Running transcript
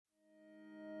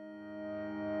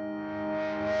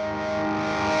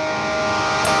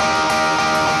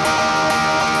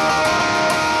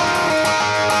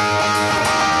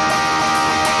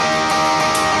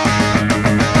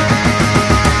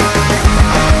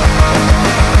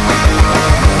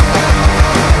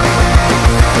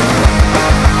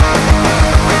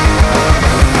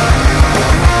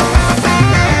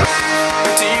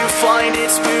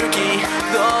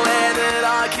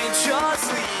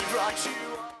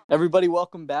Everybody,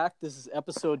 welcome back. This is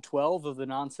episode 12 of the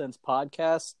Nonsense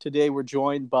Podcast. Today we're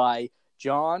joined by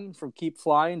John from Keep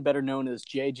Flying, better known as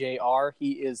JJR.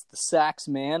 He is the sax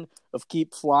man of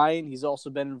Keep Flying. He's also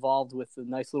been involved with a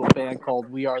nice little band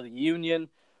called We Are the Union.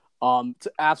 It's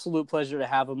an absolute pleasure to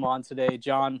have him on today.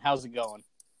 John, how's it going?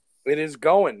 It is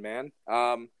going, man.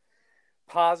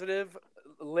 Positive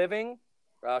living,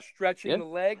 stretching the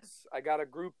legs. I got a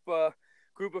group of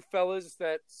fellas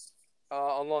that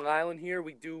on Long Island here.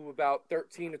 We do about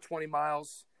 13 to 20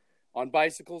 miles on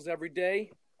bicycles every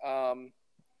day.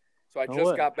 So I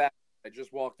just got back. I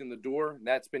just walked in the door. And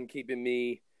that's been keeping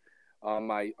me on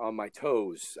my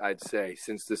toes, I'd say,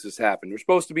 since this has happened. We're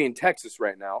supposed to be in Texas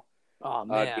right now. Oh,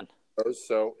 man.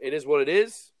 So it is what it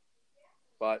is.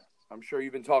 But I'm sure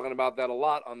you've been talking about that a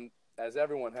lot, as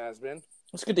everyone has been.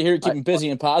 It's good to hear you keeping busy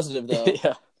and positive, though.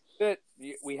 Yeah.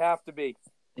 We have to be.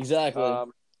 Exactly.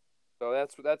 So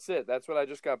that's it. That's what I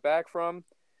just got back from.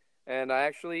 And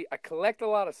I collect a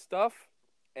lot of stuff.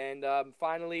 And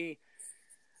finally,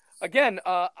 again,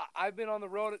 I've been on the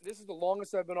road. This is the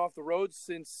longest I've been off the road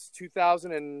since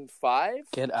 2005.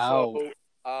 Get out.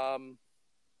 So,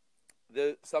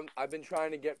 I've been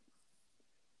trying to get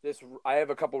this. I have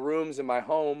a couple rooms in my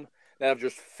home that I've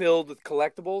just filled with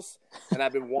collectibles, and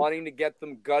I've been wanting to get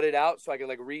them gutted out so I can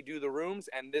redo the rooms.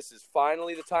 And this is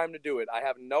finally the time to do it. I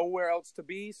have nowhere else to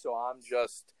be, so I'm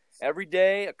just every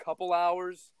day a couple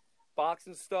hours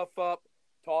boxing stuff up,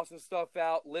 tossing stuff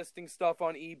out, listing stuff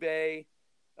on eBay,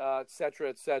 et cetera,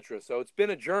 et cetera. So it's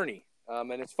been a journey,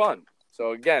 and it's fun.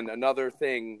 So again, another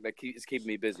thing that is keeping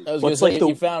me busy. I was going to say,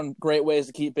 you found great ways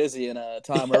to keep busy in a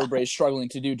time where everybody's struggling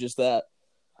to do just that.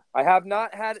 I have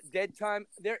not had dead time.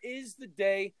 There is the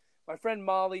day, my friend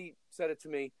Molly said it to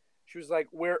me. She was like,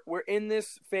 we're in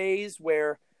this phase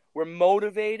where we're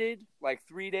motivated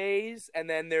 3 days, and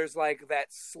then there's that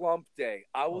slump day.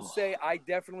 I will say I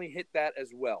definitely hit that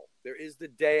as well. There is the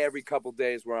day every couple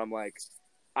days where I'm like,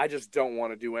 I just don't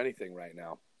want to do anything right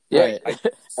now. Yeah. I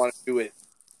don't want to do it.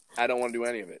 I don't want to do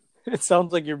any of it. It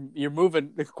sounds like you're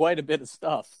moving quite a bit of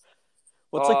stuff.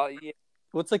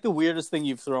 What's the weirdest thing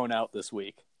you've thrown out this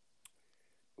week?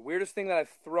 The weirdest thing that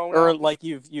I've thrown out? Or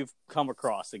you've come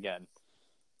across again?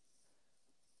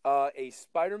 A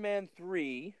Spider-Man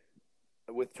 3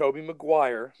 with Tobey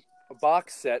Maguire, a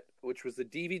box set, which was the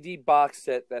DVD box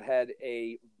set that had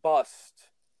a bust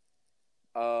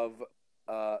of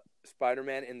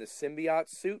Spider-Man in the symbiote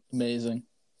suit. Amazing.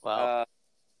 Wow.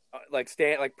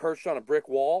 Perched on a brick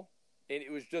wall, and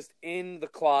it was just in the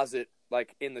closet,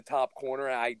 in the top corner.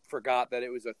 And I forgot that it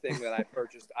was a thing that I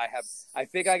purchased. I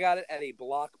think I got it at a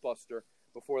Blockbuster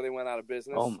before they went out of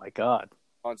business. Oh my God.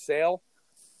 On sale.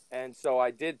 And so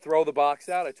I did throw the box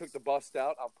out. I took the bust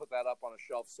out. I'll put that up on a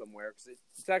shelf somewhere because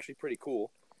it's actually pretty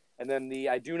cool. And then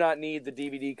I do not need the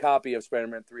DVD copy of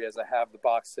Spider-Man 3 as I have the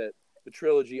box set, the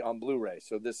trilogy on Blu-ray.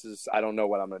 So this is, I don't know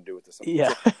what I'm going to do with this.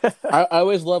 Yeah. I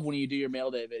always love when you do your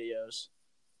mail day videos.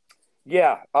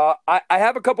 Yeah. I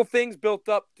have a couple things built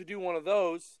up to do one of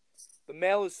those. The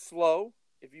mail is slow.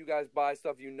 If you guys buy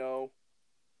stuff, the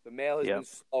mail has been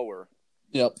slower.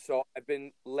 Yep. So I've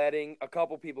been letting a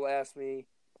couple people ask me,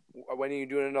 when are you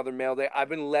doing another mail day? I've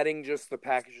been letting just the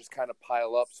packages kind of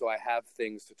pile up so I have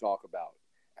things to talk about.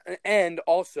 And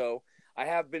also, I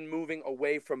have been moving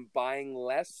away from buying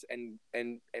less and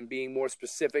being more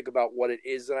specific about what it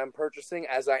is that I'm purchasing,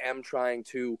 as I am trying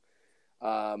to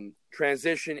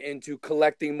transition into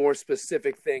collecting more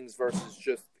specific things versus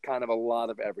just kind of a lot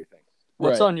of everything.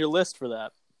 What's on your list for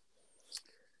that?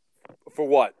 For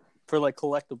what? For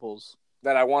collectibles.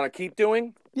 That I want to keep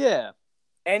doing? Yeah.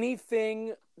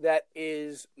 Anything that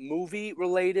is movie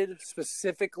related,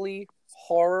 specifically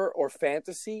horror or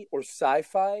fantasy or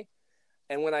sci-fi.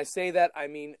 And when I say that, I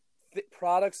mean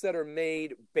products that are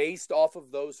made based off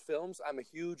of those films. I'm a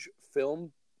huge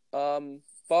film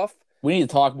buff. We need to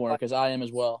talk more because I am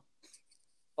as well.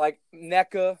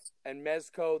 NECA and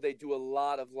Mezco, they do a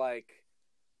lot of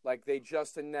they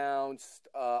just announced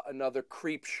another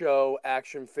Creepshow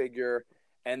action figure,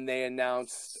 and they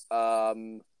announced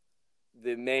the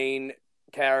main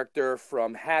character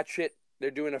from Hatchet.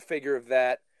 They're doing a figure of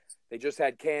that. They just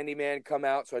had Candyman come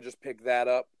out, so I just picked that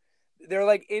up. They're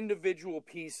individual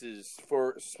pieces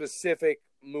for specific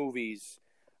movies.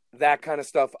 That kind of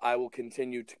stuff I will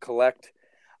continue to collect.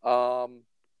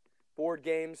 Board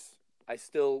games. I'm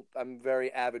a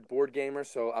very avid board gamer,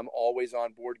 so I'm always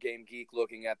on Board Game Geek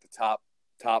looking at the top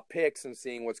picks and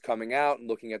seeing what's coming out and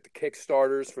looking at the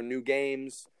Kickstarters for new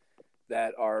games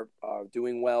that are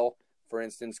doing well. For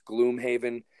instance,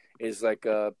 Gloomhaven is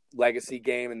a legacy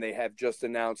game, and they have just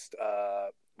announced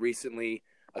recently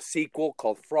a sequel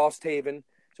called Frosthaven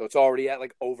So it's already at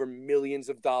like over millions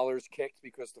of dollars kicked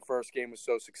because the first game was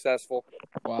so successful.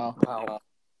 Wow.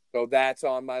 So that's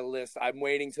on my list. I'm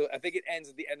waiting till I think it ends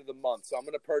at the end of the month. So I'm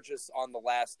going to purchase on the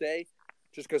last day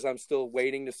just because I'm still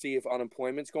waiting to see if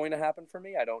unemployment's going to happen for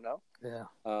me. I don't know.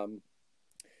 Yeah.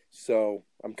 So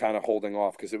I'm kind of holding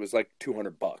off because it was like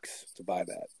 $200 to buy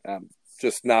that. I'm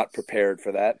just not prepared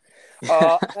for that.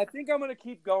 I think I'm going to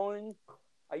keep going.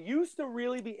 I used to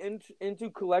really be into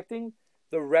collecting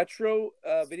the retro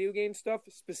video game stuff,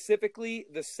 specifically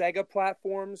the Sega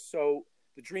platforms. So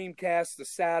the Dreamcast, the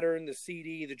Saturn, the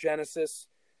CD, the Genesis.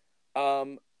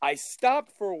 I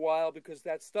stopped for a while because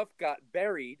that stuff got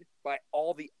buried by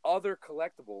all the other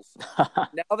collectibles.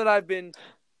 Now that I've been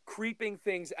creeping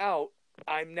things out,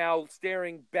 I'm now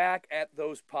staring back at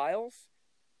those piles,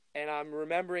 and I'm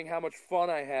remembering how much fun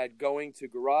I had going to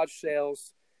garage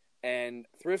sales and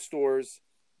thrift stores,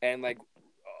 and like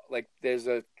there's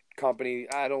a company,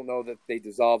 I don't know that they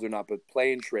dissolved or not, but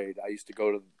Play and Trade. I used to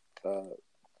go to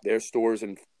their stores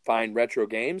and find retro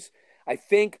games. I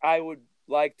think I would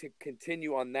like to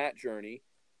continue on that journey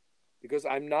because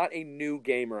I'm not a new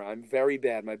gamer. I'm very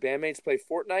bad. My bandmates play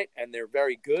Fortnite, and they're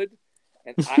very good,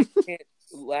 and I can't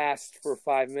last for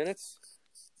 5 minutes.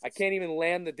 I can't even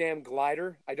land the damn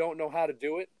glider. I don't know how to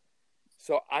do it.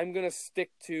 So I'm going to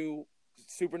stick to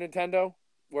Super Nintendo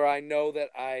where I know that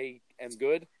I am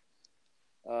good,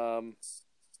 and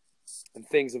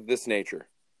things of this nature.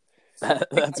 That's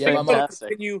I'm going to fantastic.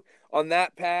 continue on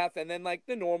that path, and then like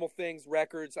the normal things,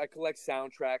 records. I collect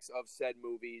soundtracks of said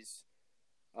movies.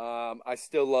 I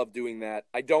still love doing that.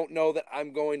 I don't know that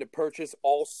I'm going to purchase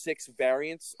all 6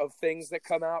 variants of things that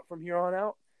come out from here on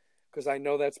out because I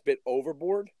know that's a bit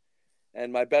overboard.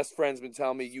 And my best friend's been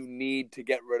telling me you need to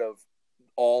get rid of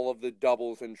all of the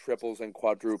doubles and triples and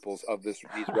quadruples of these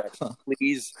records.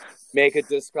 Please make a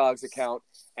Discogs account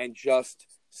and just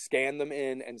scan them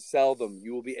in and sell them.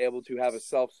 You will be able to have a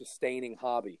self-sustaining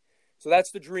hobby. So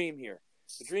that's the dream here.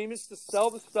 The dream is to sell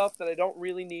the stuff that I don't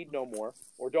really need no more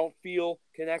or don't feel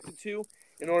connected to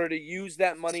in order to use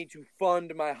that money to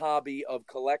fund my hobby of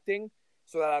collecting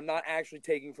so that I'm not actually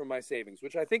taking from my savings,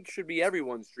 which I think should be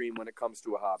everyone's dream when it comes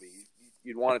to a hobby.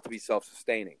 You'd want it to be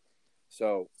self-sustaining.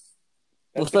 So,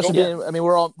 well, especially being, I mean,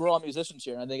 we're all musicians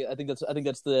here. And I think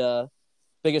that's the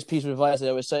biggest piece of advice I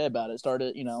always say about it. Start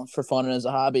it, for fun and as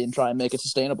a hobby, and try and make it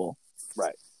sustainable.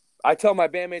 Right. I tell my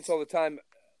bandmates all the time,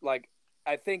 like,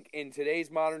 I think in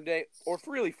today's modern day, or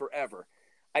really forever,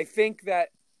 I think that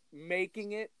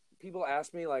making it. People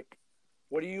ask me like,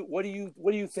 what do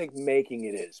you think making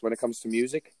it is when it comes to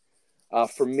music?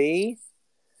 For me,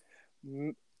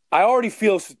 I already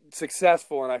feel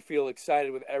successful and I feel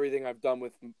excited with everything I've done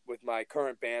with my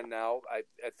current band now. I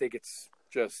think it's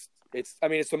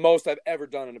the most I've ever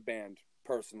done in a band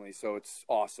personally, so it's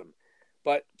awesome.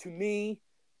 But to me,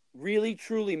 really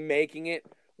truly making it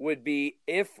would be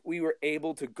if we were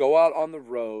able to go out on the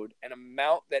road an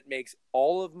amount that makes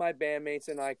all of my bandmates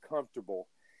and I comfortable,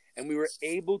 and we were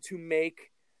able to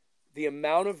make the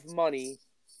amount of money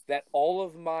that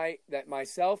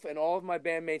myself and all of my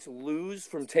bandmates lose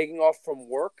from taking off from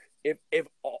work. If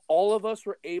all of us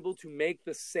were able to make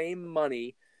the same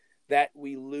money that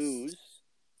we lose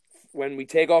when we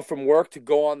take off from work to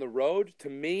go on the road, to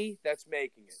me, that's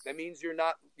making it. That means you're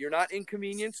not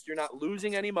inconvenienced, you're not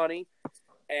losing any money,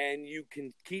 and you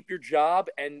can keep your job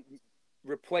and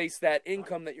replace that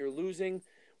income that you're losing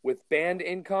with band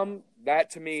income. That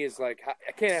to me is like,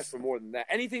 I can't ask for more than that.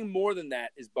 Anything more than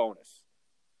that is bonus.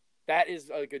 That is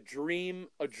like a dream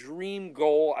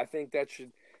goal. I think that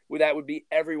would be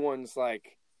everyone's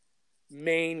like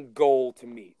main goal to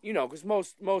meet. Because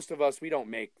most of us, we don't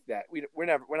make that. We're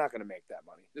not going to make that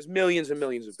money. There's millions and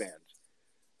millions of bands.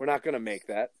 We're not going to make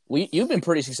that. You've been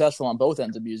pretty successful on both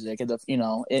ends of music, and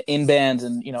in bands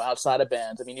and outside of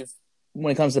bands. I mean,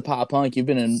 when it comes to pop punk, you've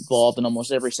been involved in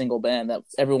almost every single band that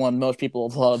most people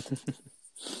have loved.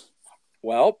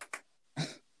 Well,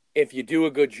 if you do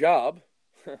a good job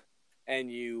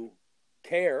and you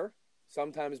care,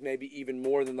 sometimes maybe even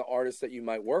more than the artist that you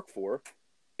might work for,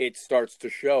 it starts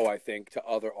to show, I think, to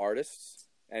other artists,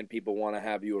 and people want to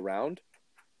have you around.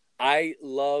 I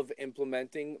love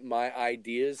implementing my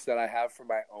ideas that I have for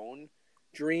my own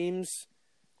dreams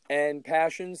and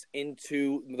passions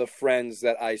into the friends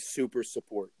that I super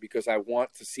support, because I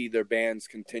want to see their bands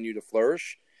continue to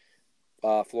flourish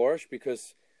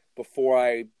because before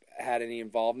I had any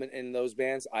involvement in those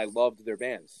bands, I loved their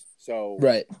bands. So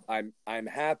right. I'm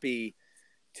happy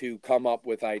to come up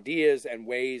with ideas and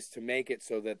ways to make it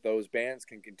so that those bands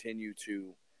can continue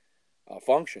to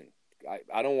function.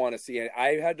 I don't want to see it.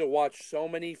 I had to watch so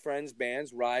many friends'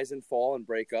 bands rise and fall and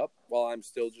break up while I'm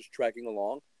still just trekking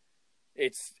along.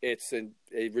 it's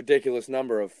a ridiculous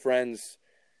number of friends,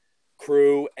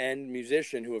 crew, and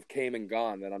musician who have came and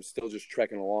gone that I'm still just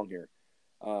trekking along here.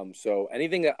 So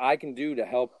anything that I can do to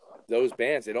help those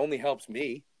bands, it only helps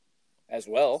me as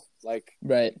well. Like,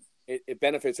 Right. it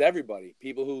benefits everybody.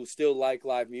 People who still like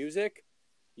live music,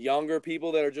 younger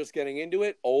people that are just getting into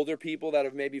it, older people that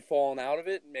have maybe fallen out of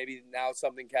it. Maybe now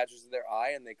something catches their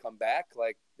eye and they come back.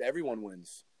 Like, everyone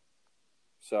wins.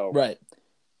 So Right.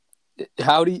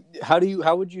 How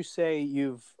would you say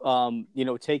you've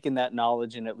taken that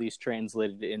knowledge and at least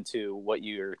translated it into what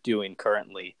you're doing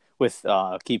currently with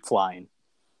Keep Flying?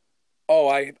 Oh,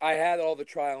 I had all the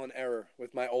trial and error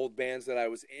with my old bands that I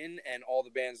was in and all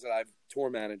the bands that I've tour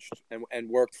managed and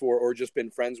worked for or just been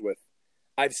friends with.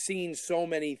 I've seen so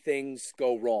many things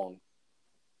go wrong,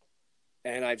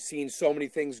 and I've seen so many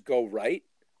things go right.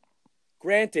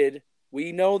 Granted,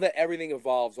 we know that everything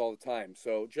evolves all the time.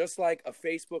 So just like a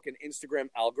Facebook and Instagram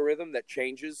algorithm that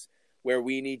changes, where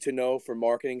we need to know for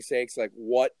marketing sakes, like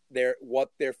what they're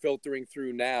filtering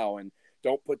through now, and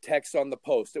don't put text on the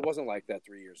post. It wasn't like that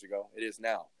 3 years ago. It is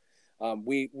now.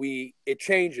 It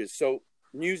changes. So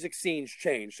music scenes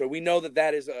change. So we know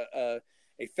that is a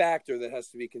factor that has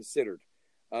to be considered.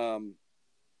 But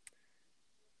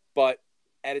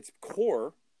at its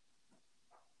core,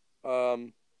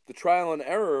 the trial and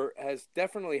error has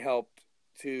definitely helped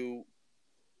to,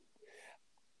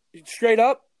 straight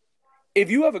up, if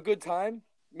you have a good time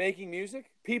making music,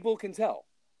 people can tell.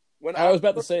 When I was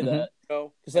about to say Mm-hmm. that,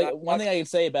 because like one thing I can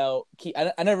say about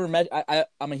I never met.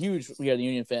 I'm a huge We Are the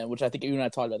Union fan, which I think you and I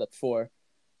talked about that before.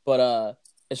 But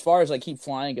as far as like Keep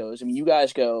Flying goes, I mean, you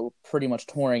guys go pretty much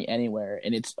touring anywhere,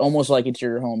 and it's almost like it's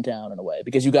your hometown in a way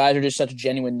because you guys are just such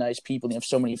genuine, nice people. And you have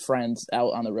so many friends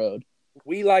out on the road.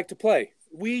 We like to play.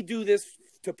 We do this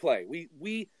to play.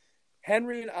 We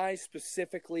Henry and I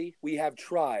specifically, we have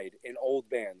tried in old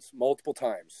bands multiple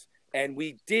times. And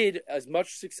we did as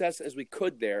much success as we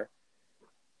could there,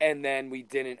 and then we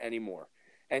didn't anymore.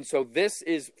 And so this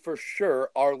is for sure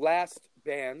our last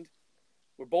band.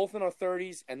 We're both in our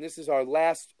 30s, and this is our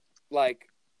last, like,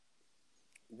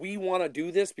 we want to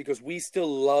do this because we still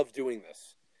love doing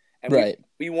this. And right.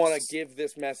 we want to give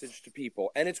this message to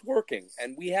people, and it's working,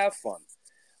 and we have fun.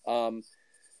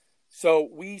 So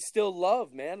we still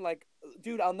love, man. Like,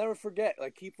 dude, I'll never forget.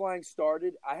 Like, Keep Flying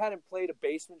started. I hadn't played a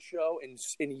basement show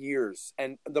in years.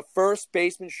 And the first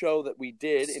basement show that we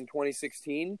did in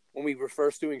 2016, when we were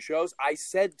first doing shows, I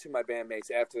said to my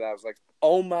bandmates after that, I was like,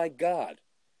 oh my God,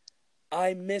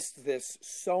 I missed this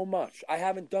so much. I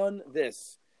haven't done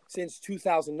this since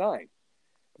 2009.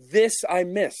 This I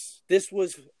miss. This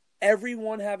was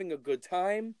everyone having a good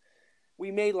time.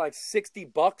 We made like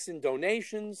 $60 in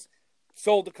donations.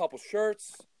 Sold a couple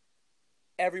shirts.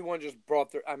 Everyone just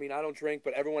brought I don't drink,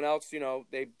 but everyone else,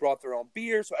 they brought their own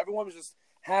beer. So everyone was just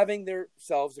having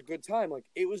themselves a good time. Like,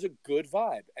 it was a good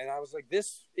vibe. And I was like,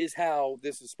 this is how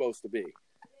this is supposed to be.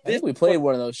 I think we played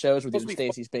one of those shows with you in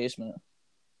Stacy's basement.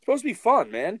 It's supposed to be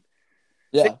fun, man.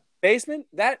 Yeah. Basement,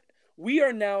 that we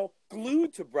are now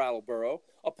glued to Brattleboro,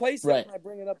 a place that when I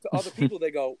bring it up to other people,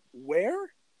 they go,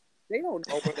 where? They don't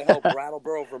know where the hell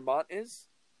Brattleboro, Vermont is.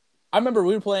 I remember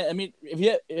we were playing. I mean,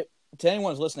 to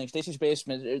anyone who's listening, Stacy's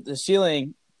basement, the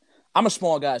ceiling. I'm a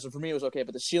small guy, so for me it was okay,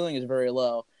 but the ceiling is very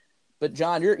low. But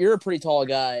John, you're a pretty tall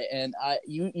guy, and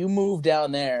you moved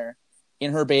down there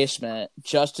in her basement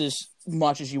just as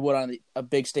much as you would on a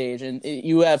big stage, and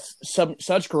you have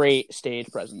such great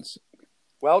stage presence.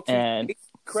 Well, to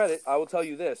credit, I will tell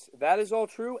you this: that is all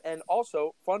true, and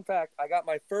also, fun fact, I got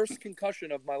my first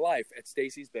concussion of my life at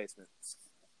Stacy's basement.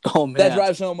 Oh, man. That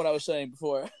drives home what I was saying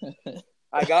before.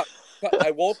 I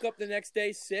woke up the next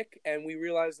day sick, and we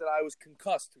realized that I was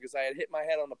concussed because I had hit my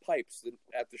head on the pipes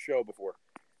at the show before.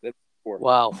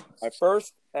 Wow. My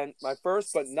first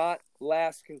but not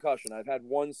last concussion. I've had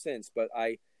one since, but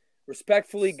I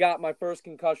respectfully got my first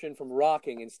concussion from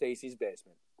rocking in Stacy's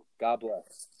basement. God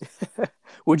bless.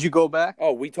 Would you go back?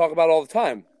 Oh, we talk about it all the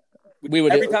time. We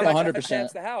would every time 100%. I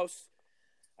pass the house.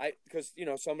 Because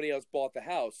somebody else bought the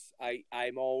house.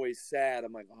 I'm always sad.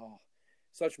 I'm like, oh,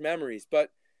 such memories. But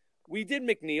we did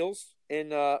McNeil's,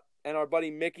 and our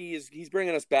buddy Mickey he's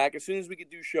bringing us back as soon as we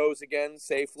could do shows again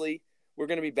safely. We're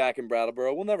gonna be back in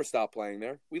Brattleboro. We'll never stop playing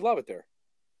there. We love it there.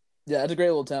 Yeah, it's a great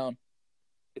little town.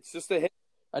 It's just a hit.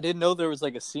 I didn't know there was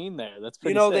like a scene there. That's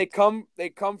pretty. Sick. They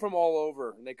come from all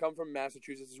over, and they come from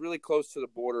Massachusetts. It's really close to the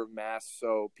border of Mass,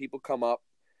 so people come up,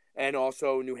 and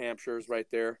also New Hampshire is right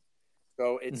there.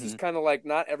 So it's just kind of like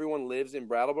not everyone lives in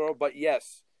Brattleboro, but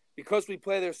yes, because we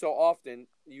play there so often,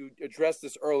 you addressed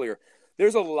this earlier.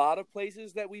 There's a lot of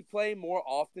places that we play more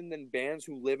often than bands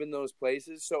who live in those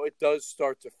places, so it does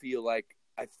start to feel like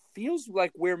it feels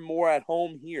like we're more at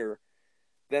home here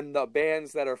than the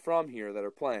bands that are from here that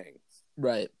are playing.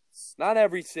 Right. Not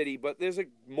every city, but there's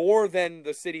more than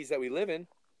the cities that we live in.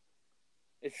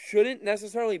 It shouldn't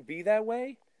necessarily be that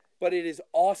way, but it is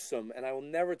awesome, and I will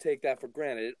never take that for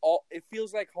granted. It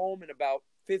feels like home in about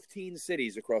 15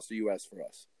 cities across the U.S. for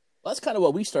us. Well, that's kind of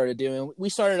what we started doing. We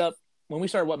started up when we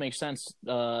started What Makes Sense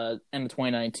end of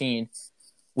 2019.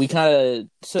 We kind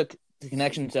of took the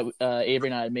connections that Avery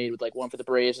and I had made with like One for the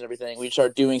Braves and everything. We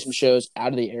started doing some shows out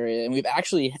of the area, and we've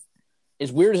actually,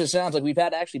 as weird as it sounds, like we've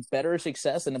had actually better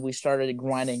success than if we started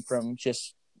grinding from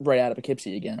just right out of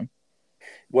Poughkeepsie again.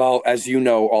 Well, as you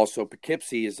know, also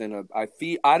Poughkeepsie is in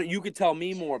you could tell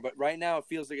me more, but right now it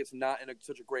feels like it's not in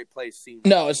such a great place.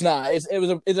 No, it's not. It's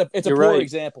a poor right.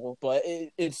 example, but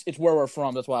it's where we're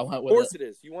from. That's why I went with it. Of course it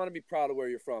is. You want to be proud of where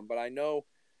you're from, but I know.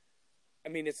 I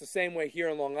mean, it's the same way here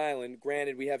in Long Island.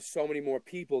 Granted, we have so many more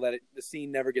people that the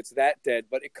scene never gets that dead,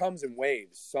 but it comes in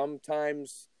waves.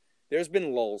 Sometimes there's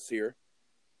been lulls here.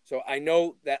 So I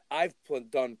know that I've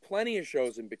done plenty of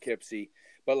shows in Poughkeepsie,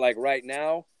 but like right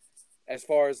now, as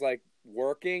far as like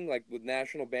working like with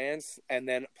national bands and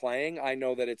then playing, I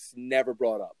know that it's never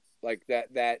brought up. Like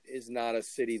that is not a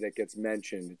city that gets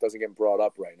mentioned. It doesn't get brought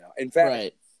up right now. In fact,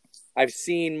 right. I've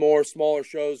seen more smaller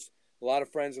shows. A lot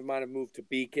of friends of mine have moved to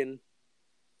Beacon.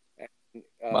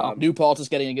 Wow. New Paltz is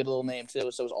getting a good little name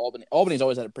too. So is Albany. Albany's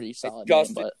always had a pretty solid name.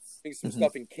 But some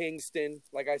stuff in Kingston.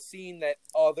 Like I seen that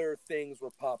other things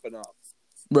were popping up.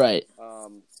 Right.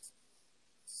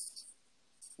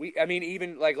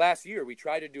 Even like last year, we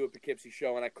tried to do a Poughkeepsie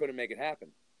show and I couldn't make it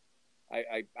happen.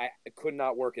 I could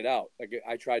not work it out. Like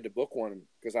I tried to book one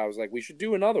because I was like, we should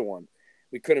do another one.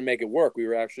 We couldn't make it work. We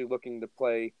were actually looking to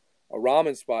play a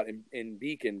ramen spot in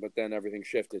Beacon, but then everything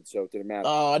shifted, so it didn't matter.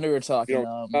 Oh, I know you were talking. You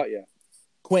know, yeah.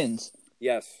 Quinn's.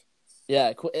 Yes.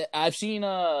 Yeah, I've seen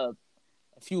a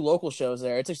few local shows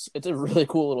there. It's a really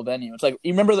cool little venue. It's like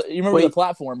you remember where the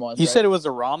platform was. You right? said it was a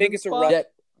ramen. I think it's spot? a ramen.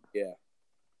 Yeah.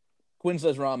 Quinn's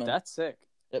does ramen. That's sick.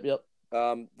 Yep.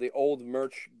 The old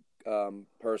merch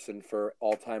person for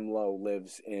All Time Low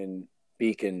lives in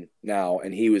Beacon now,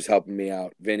 and he was helping me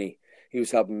out. Vinny, he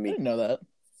was helping me. I didn't know that.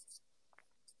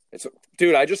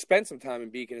 Dude, I just spent some time in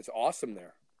Beacon. It's awesome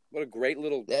there. What a great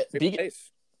little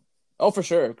place. Oh, for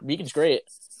sure. Beacon's great.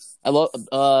 I love.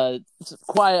 It's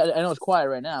quiet. I know it's quiet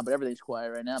right now, but everything's quiet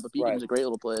right now. But Beacon's a great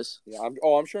little place. Yeah.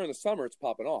 I'm sure in the summer it's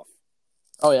popping off.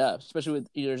 Oh yeah, especially with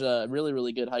there's a really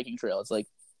really good hiking trail. It's like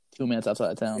 2 minutes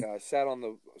outside of town. Yeah, I sat on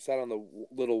the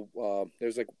little.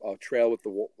 There's like a trail with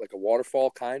like a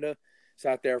waterfall kind of.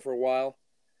 Sat there for a while.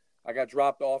 I got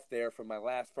dropped off there from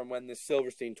when this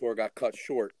Silverstein tour got cut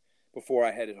short before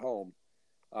I headed home.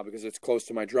 Because it's close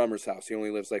to my drummer's house. He only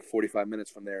lives like 45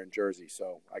 minutes from there in Jersey.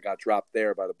 So I got dropped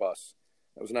there by the bus.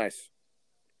 That was nice.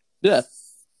 Yeah.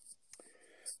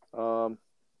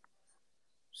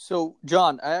 So,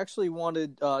 John, I actually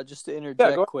wanted just to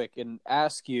interject quick and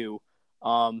ask you,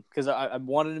 because I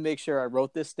wanted to make sure I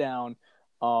wrote this down.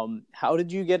 How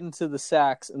did you get into the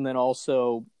sax? And then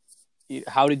also,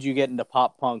 how did you get into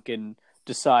pop punk and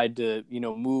decide to,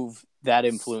 move that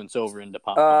influence over into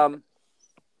pop punk?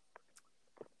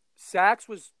 Sax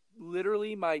was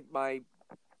literally my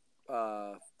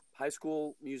high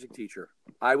school music teacher.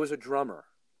 I was a drummer.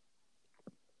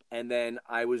 And then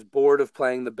I was bored of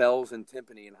playing the bells and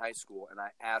timpani in high school, and I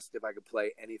asked if I could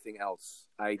play anything else.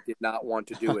 I did not want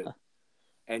to do it.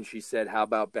 And she said, how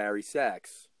about Barry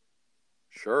sax?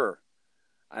 Sure.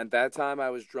 At that time, I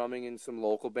was drumming in some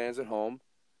local bands at home.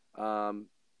 And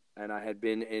I had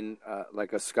been in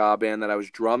like a ska band that I was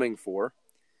drumming for.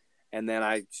 And then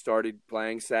I started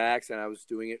playing sax, and I was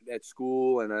doing it at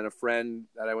school. And then a friend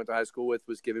that I went to high school with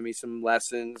was giving me some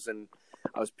lessons, and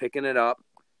I was picking it up.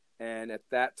 And at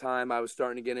that time, I was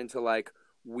starting to get into like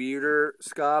weirder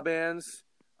ska bands,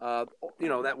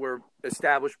 that were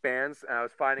established bands. And I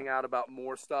was finding out about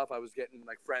more stuff. I was getting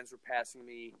like friends were passing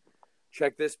me,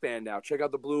 check this band out, check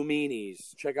out the Blue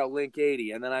Meanies, check out Link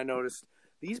 80. And then I noticed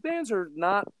these bands are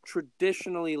not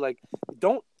traditionally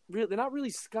they're not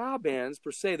really ska bands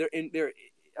per se. They're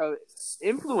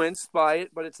influenced by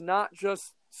it, but it's not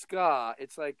just ska.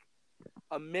 It's like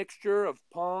a mixture of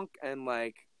punk and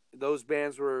like those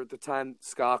bands were at the time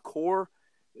ska core.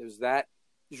 It was that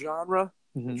genre,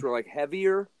 which were like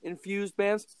heavier infused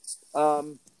bands.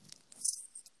 Then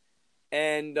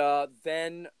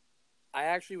I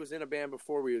actually was in a band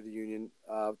before we were the Union,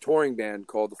 touring band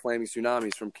called the Flaming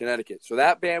Tsunamis from Connecticut. So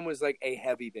that band was like a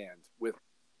heavy band with.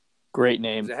 Great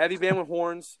name. It was a heavy band with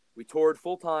horns. We toured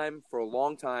full time for a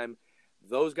long time.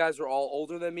 Those guys were all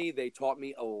older than me. They taught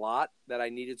me a lot that I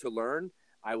needed to learn.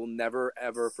 I will never,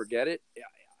 ever forget it.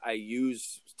 I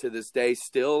use to this day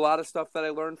still a lot of stuff that I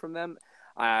learned from them.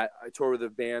 I toured with a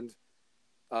band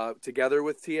together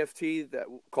with TFT that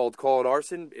called Call It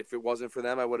Arson. If it wasn't for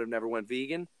them, I would have never went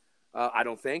vegan. I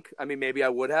don't think. I mean, maybe I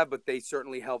would have, but they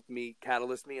certainly helped me,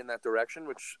 catalyst me in that direction,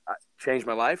 which changed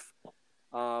my life.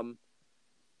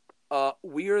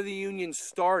 We Are the Union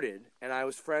started, and I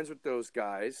was friends with those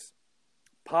guys.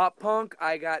 Pop punk,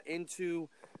 I got into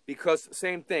because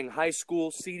same thing. High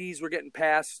school CDs were getting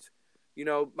passed. You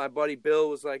know, my buddy Bill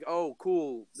was like, "Oh,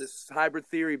 cool, this Hybrid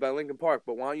Theory by Linkin Park,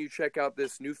 but why don't you check out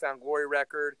this Newfound Glory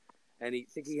record?" And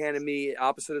he handed me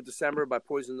Opposite of December by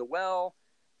Poison the Well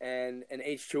and an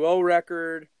H2O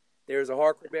record. There's a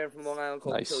hardcore band from Long Island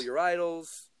called Kill Your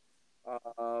Idols.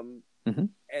 And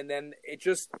then it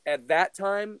just, at that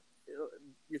time,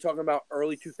 you're talking about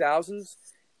early 2000s,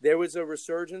 there was a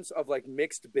resurgence of like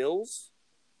mixed bills.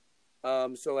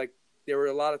 So like there were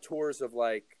a lot of tours of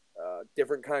like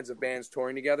different kinds of bands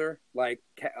touring together, like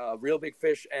Real Big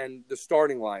Fish and The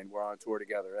Starting Line were on tour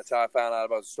together. That's how I found out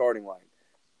about The Starting Line.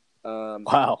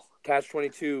 Wow. Catch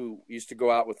 22 used to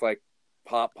go out with like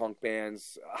pop punk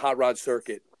bands, Hot Rod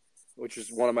Circuit, which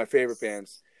is one of my favorite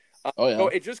bands. So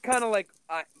it just kind of like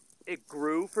it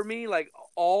grew for me. Like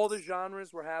all the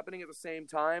genres were happening at the same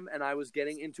time, and I was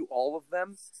getting into all of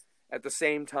them at the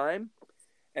same time.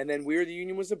 And then We Are the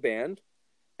Union was a band,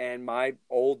 and my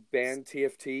old band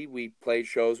TFT, we played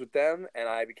shows with them, and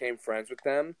I became friends with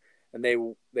them. And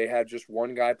they had just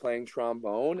one guy playing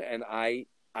trombone, and I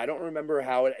don't remember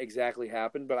how it exactly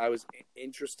happened, but I was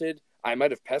interested. I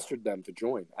might have pestered them to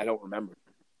join. I don't remember.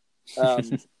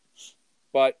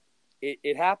 But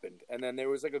it happened. And then there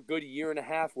was like a good year and a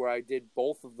half where I did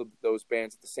both of those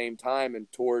bands at the same time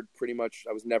and toured pretty much.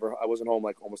 I wasn't home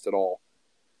like almost at all.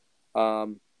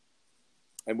 And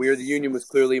We Are the Union was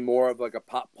clearly more of like a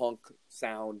pop punk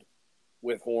sound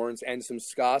with horns and some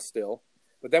ska still.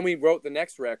 But then we wrote the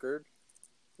next record,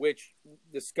 which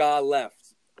the ska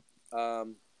left.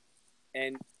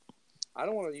 And I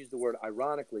don't want to use the word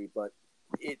ironically, but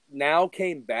it now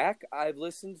came back. I've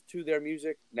listened to their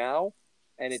music now,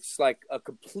 and it's like a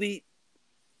complete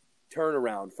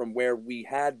turnaround from where we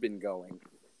had been going.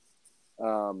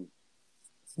 Yeah,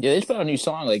 they just put out a new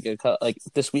song like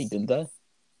this week, didn't they?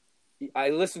 I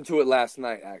listened to it last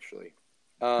night, actually.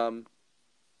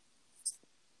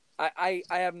 I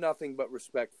have nothing but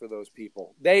respect for those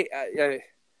people. I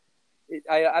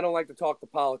don't like to talk the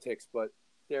politics, but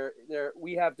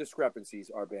we have discrepancies,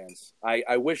 our bands.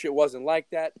 I wish it wasn't like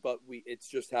that, but it's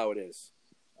just how it is.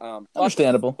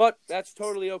 Understandable. But that's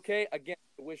totally okay. Again,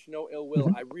 I wish no ill will.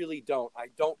 Mm-hmm. I really don't. I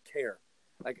don't care.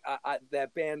 Like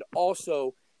that band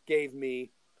also gave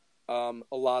me a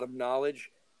lot of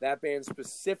knowledge. That band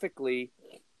specifically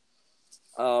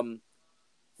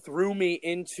threw me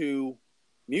into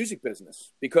music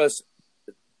business because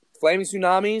Flaming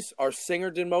Tsunamis, our singer,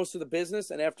 did most of the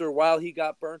business, and after a while he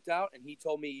got burnt out, and he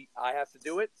told me I have to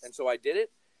do it, and so I did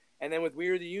it. And then with We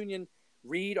Are the Union,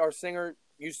 Reed, our singer,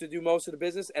 used to do most of the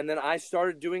business, and then I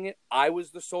started doing it. I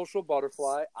was the social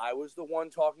butterfly. I was the one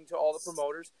talking to all the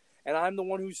promoters, and I'm the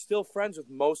one who's still friends with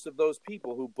most of those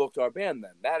people who booked our band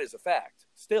then. That is a fact,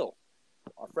 still.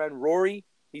 Our friend Rory,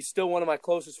 he's still one of my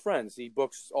closest friends. He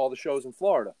books all the shows in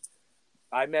Florida.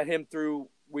 I met him through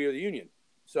We Are the Union.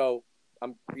 So,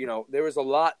 there was a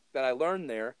lot that I learned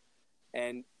there.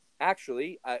 And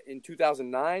actually, in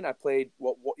 2009, I played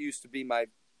what used to be my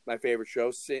favorite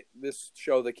show. This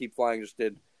show that Keep Flying just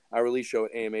did, our release show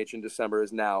at AMH in December,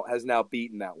 has now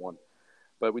beaten that one.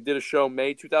 But we did a show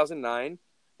May 2009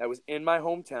 that was in my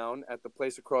hometown at the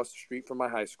place across the street from my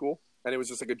high school. And it was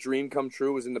just like a dream come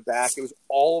true. It was in the back. It was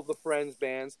all of the Friends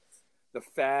bands, the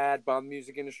Fad, Bomb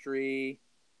Music Industry.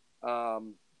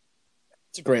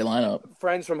 It's a great lineup.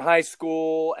 Friends from high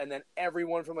school, and then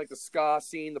everyone from like the ska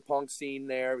scene, the punk scene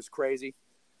there. It was crazy.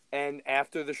 And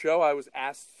after the show, I was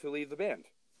asked to leave the band.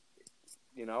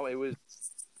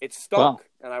 It stunk. Wow.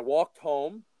 And I walked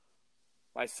home.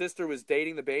 My sister was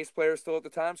dating the bass player still at the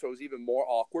time, so it was even more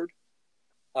awkward.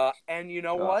 And you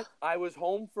know what? I was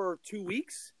home for 2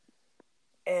 weeks.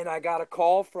 And I got a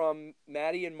call from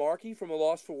Maddie and Marky from A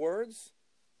Loss for Words,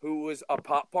 who was a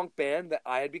pop punk band that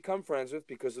I had become friends with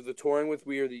because of the touring with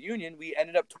We Are the Union. We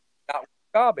ended up touring out with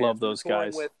ska bands. Love those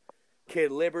guys. With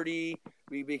Kid Liberty.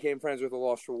 We became friends with A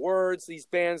Loss for Words. These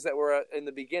bands that were in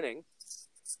the beginning.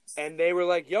 And they were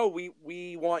like, yo,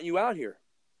 we want you out here.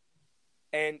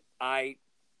 And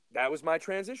that was my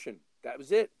transition. That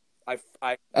was it.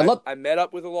 I met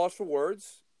up with A Loss for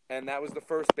Words, and that was the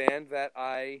first band that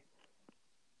I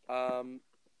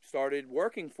started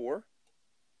working for,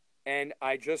 and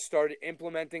I just started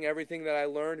implementing everything that I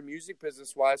learned music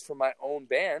business wise from my own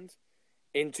band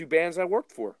into bands I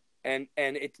worked for. And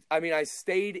I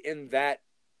stayed in that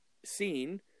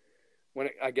scene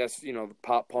I guess, the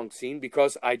pop punk scene,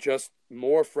 because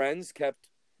more friends kept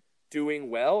doing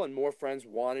well, and more friends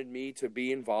wanted me to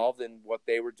be involved in what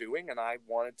they were doing, and I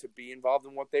wanted to be involved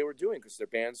in what they were doing because their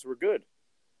bands were good.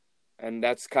 And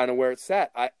that's kind of where it's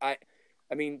at. I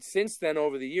mean, since then,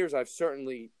 over the years, I've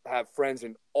certainly have friends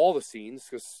in all the scenes,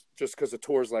 because of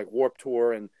tours like Warped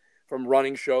Tour, and from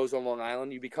running shows on Long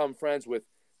Island, you become friends with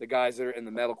the guys that are in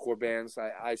the metalcore bands.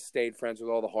 I stayed friends with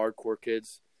all the hardcore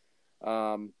kids.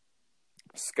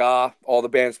 Ska, all the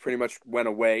bands pretty much went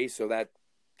away, so that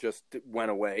just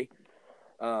went away.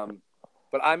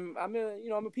 But I'm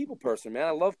a people person, man.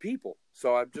 I love people,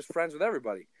 so I'm just friends with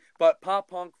everybody. But pop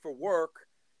punk for work,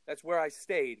 that's where I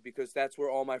stayed, because that's where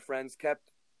all my friends kept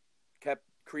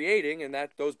creating, and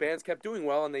that those bands kept doing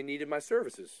well, and they needed my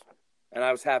services, and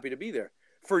I was happy to be there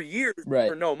for years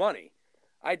for no money.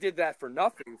 I did that for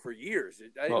nothing for years.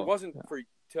 It wasn't for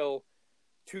till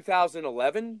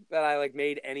 2011 that I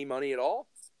made any money at all.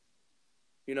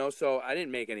 So I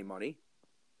didn't make any money.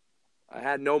 I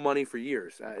had no money for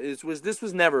years. This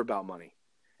was never about money.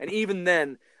 And even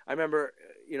then, I remember,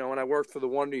 when I worked for the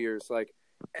Wonder Years,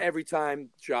 every time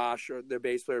Josh or their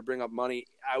bass player would bring up money,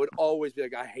 I would always be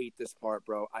like, I hate this part,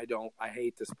 bro. I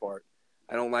hate this part.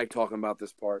 I don't like talking about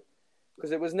this part.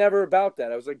 Because it was never about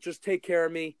that. I was like, just take care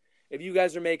of me. If you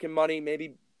guys are making money,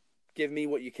 maybe give me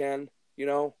what you can,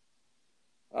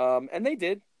 And they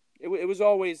did. It was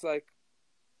always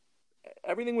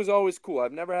everything was always cool.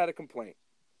 I've never had a complaint.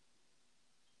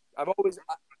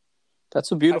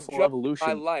 That's a beautiful I've evolution.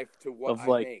 My life to what I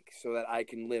make, so that I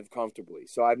can live comfortably.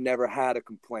 So I've never had a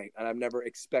complaint, and I've never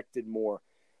expected more.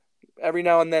 Every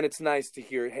now and then, it's nice to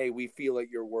hear, "Hey, we feel like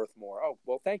you're worth more." Oh,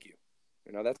 well, thank you.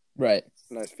 That's right.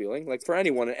 A nice feeling. For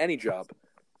anyone in any job,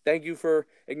 thank you for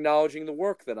acknowledging the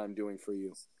work that I'm doing for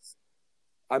you.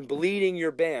 I'm bleeding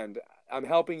your band. I'm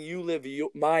helping you live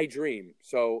my dream.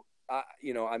 So,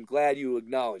 I'm glad you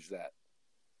acknowledge that.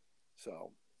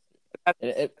 So,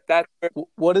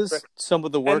 what is some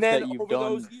of the work that you've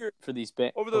done for these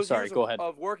bands? Over those years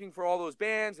of working for all those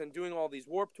bands and doing all these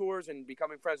Warped Tours and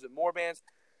becoming friends with more bands,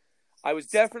 I was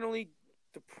definitely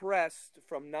depressed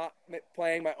from not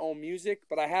playing my own music.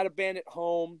 But I had a band at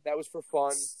home that was for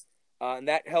fun, and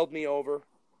that held me over.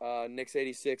 Nick's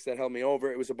 86, that held me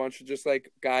over. It was a bunch of just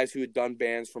guys who had done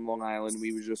bands from Long Island.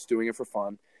 We were just doing it for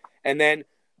fun. And then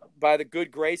by the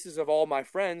good graces of all my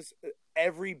friends,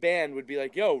 every band would be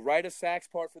like, yo, write a sax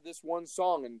part for this one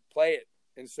song and play it.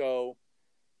 And so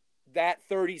that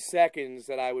 30 seconds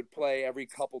that I would play every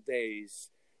couple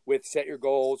days with Set Your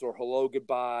Goals or Hello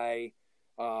Goodbye,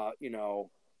 or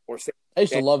say, I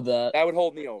used to love that. That would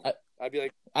hold me over. I'd be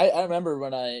like, I remember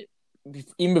when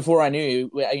even before I knew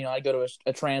you, I'd go to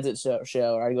a transit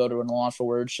show, or I'd go to an Launch for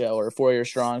Word show or a 4 Year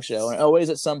Strong show. And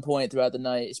always at some point throughout the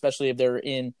night, especially if they're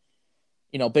in,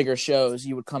 bigger shows,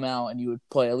 you would come out and you would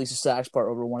play at least a sax part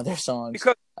over one of their songs.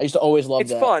 Because I used to always love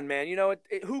that. It's fun, man.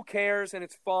 Who cares? And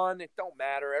it's fun. It don't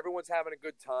matter. Everyone's having a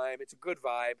good time. It's a good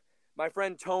vibe. My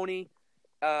friend Tony,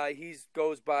 he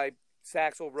goes by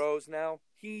Saxel Rose now.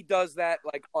 He does that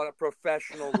on a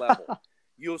professional level.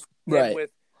 You'll see him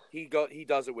with he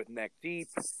does it with Neck Deep.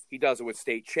 He does it with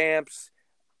State Champs,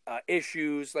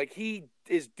 Issues. He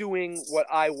is doing what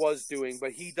I was doing,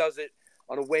 but he does it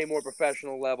on a way more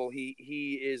professional level.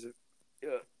 He is,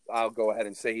 I'll go ahead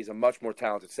and say he's a much more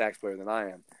talented sax player than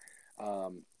I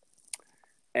am.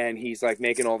 And he's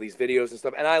making all these videos and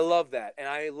stuff. And I love that. And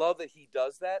I love that he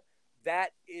does that. That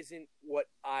isn't what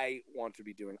I want to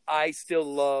be doing. I still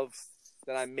love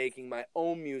that I'm making my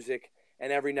own music.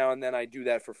 And every now and then I do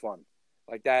that for fun.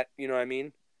 That, you know what I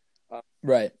mean?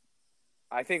 Right.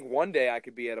 I think one day I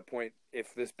could be at a point,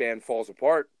 if this band falls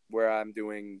apart, where I'm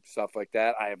doing stuff like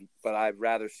that. But I'd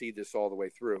rather see this all the way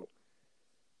through.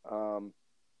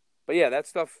 But yeah, that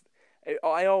stuff,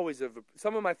 I always have.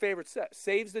 Some of my favorite sets,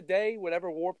 Saves the Day, whatever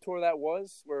Warped Tour that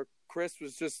was, where Chris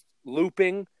was just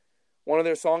looping one of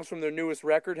their songs from their newest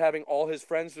record, having all his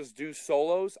friends just do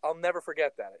solos. I'll never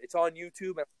forget that. It's on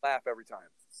YouTube, and I laugh every time.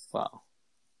 Wow.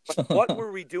 What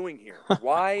were we doing here?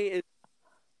 Why is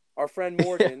our friend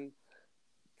Morgan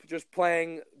just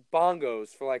playing bongos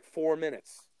for 4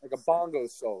 minutes, a bongo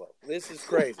solo? This is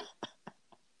crazy.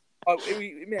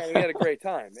 We had a great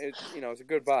time. It's a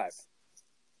good vibe.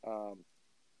 So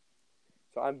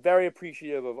I'm very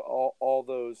appreciative of all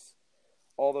those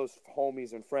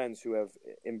homies and friends who have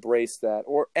embraced that,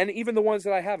 and even the ones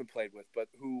that I haven't played with, but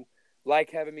who like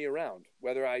having me around,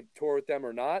 whether I tour with them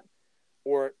or not,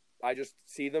 or I just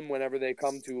see them whenever they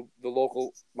come to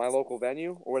my local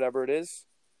venue or whatever it is.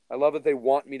 I love that they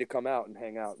want me to come out and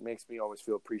hang out. It makes me always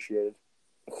feel appreciated.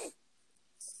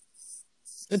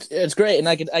 It's great, and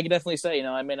I can definitely say,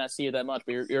 I may not see you that much,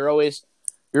 but you're always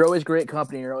great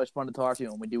company. You're always fun to talk to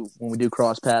when we do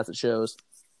cross paths at shows.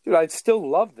 Dude, I still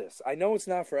love this. I know it's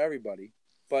not for everybody,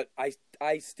 but I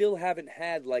still haven't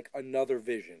had like another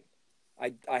vision.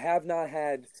 I have not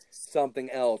had something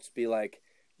else be like,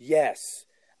 yes.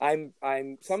 I'm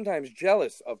sometimes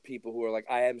jealous of people who are like,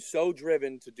 I am so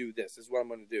driven to do this. This is what I'm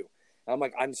going to do. And I'm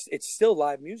like, it's still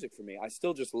live music for me. I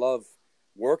still just love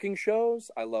working shows.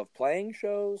 I love playing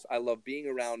shows. I love being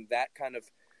around that kind of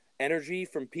energy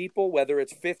from people, whether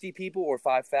it's 50 people or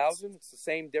 5,000. It's the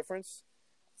same difference.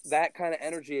 That kind of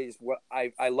energy is what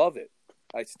I love it.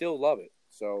 I still love it.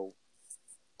 So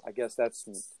I guess that's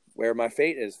where my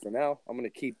fate is for now. I'm going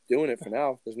to keep doing it for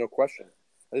now. There's no question.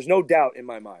 There's no doubt in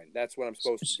my mind. That's what I'm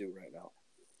supposed to do right now.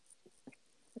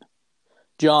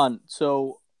 John,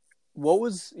 so what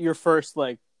was your first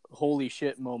like holy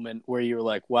shit moment where you were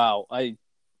like, wow,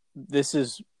 this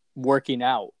is working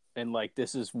out and like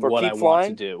this is For what Keep I Flying?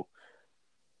 want to do?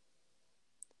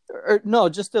 Or no,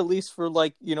 just at least for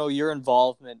like, your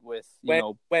involvement with,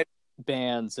 When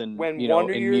bands and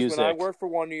Wonder in Years, music. when I worked for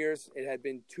Wonder Years, it had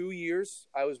been 2 years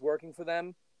I was working for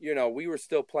them. We were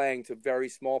still playing to very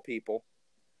small people.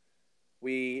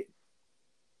 This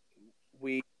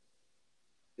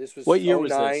was What year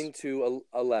was 09 this? to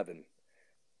 11.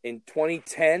 In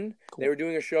 2010, Cool. They were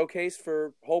doing a showcase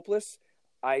for Hopeless.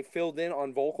 I filled in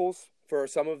on vocals for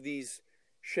some of these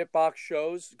shitbox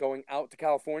shows going out to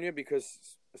California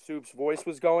because Soup's voice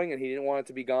was going and he didn't want it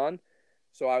to be gone.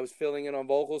 So I was filling in on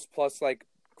vocals plus like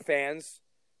fans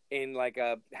in like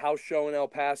a house show in El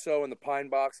Paso and the Pine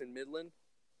Box in Midland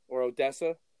or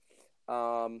Odessa.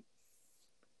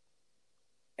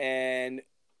 And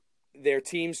their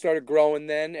team started growing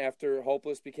then after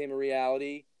Hopeless became a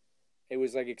reality. It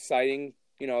was like exciting.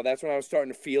 That's when I was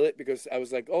starting to feel it because I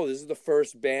was like, oh, this is the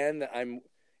first band that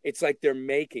it's like they're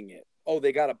making it. Oh,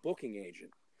 they got a booking agent.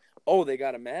 Oh, they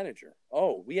got a manager.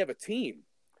 Oh, we have a team.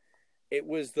 It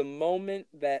was the moment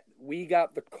that we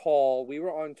got the call. We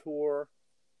were on tour.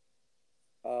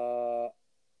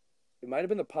 It might have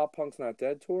been the Pop Punk's Not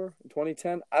Dead tour in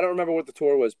 2010. I don't remember what the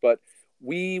tour was, but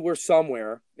we were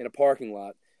somewhere in a parking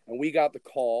lot, and we got the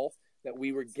call that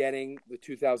we were getting the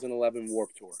 2011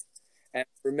 Warped Tour. And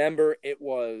remember, it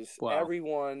was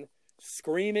everyone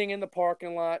screaming in the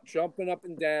parking lot, jumping up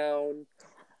and down,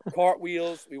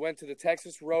 cartwheels. We went to the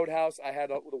Texas Roadhouse. I had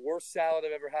the worst salad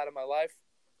I've ever had in my life.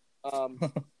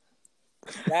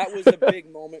 That was a big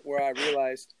moment where I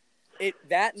realized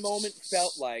that moment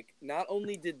felt like not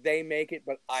only did they make it,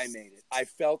 but I made it.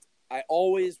 I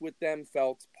always with them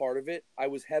felt part of it. I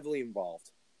was heavily involved,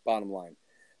 bottom line.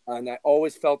 And I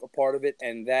always felt a part of it.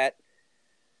 And that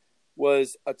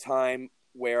was a time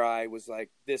where I was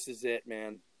like, this is it,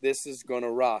 man. This is going to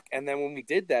rock. And then when we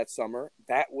did that summer,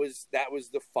 that was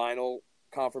the final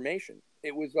confirmation.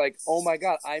 It was like, oh my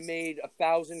God, I made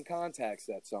 1,000 contacts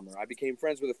that summer. I became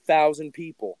friends with 1,000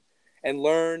 people and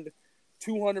learned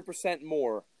 200%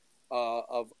 more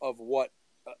of what,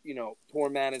 tour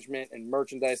management and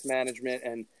merchandise management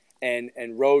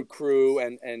and road crew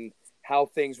and how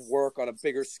things work on a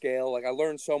bigger scale. Like I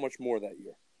learned so much more that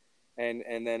year.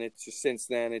 And then it's just, since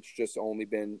then, it's just only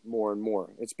been more and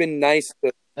more. It's been nice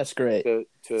to, That's great. to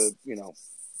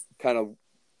kind of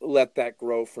let that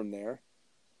grow from there.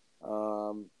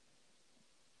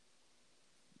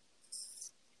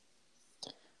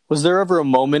 Was there ever a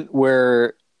moment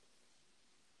where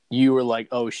you were like,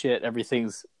 oh shit,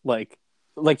 everything's like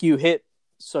you hit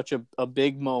such a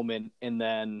big moment and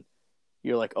then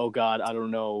you're like, oh God, I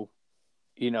don't know,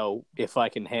 if I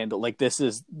can handle, like, this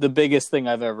is the biggest thing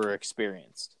I've ever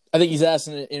experienced? I think he's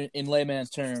asking in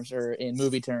layman's terms or in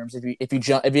movie terms, if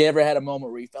you ever had a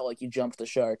moment where you felt like you jumped the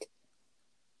shark.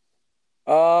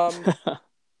 No.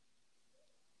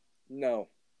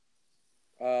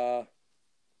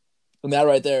 And that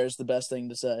right there is the best thing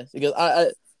to say because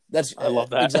I love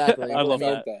that. Exactly. I love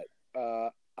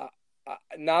that.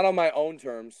 Not on my own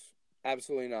terms.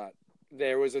 Absolutely not.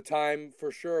 There was a time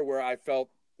for sure where I felt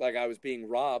like I was being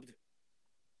robbed,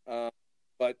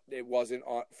 but it wasn't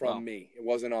from me. It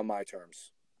wasn't on my terms.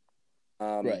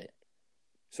 Right.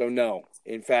 So no.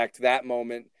 In fact, that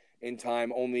moment in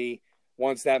time, only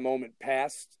once that moment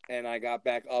passed and I got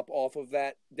back up off of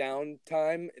that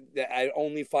downtime, that it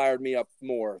only fired me up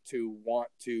more to want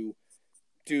to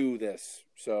do this.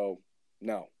 So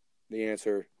no. The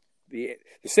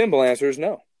simple answer is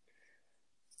no.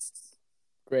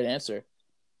 Great answer.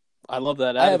 I love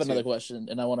that attitude. I have another question,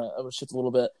 and I want to shift a little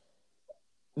bit.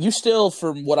 You still,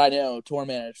 from what I know, tour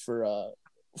managed for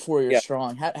 4 Years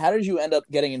Strong. How did you end up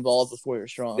getting involved with 4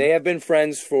 Years Strong? They have been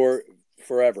friends for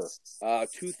forever.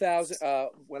 2000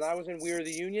 when I was in We Are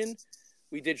the Union,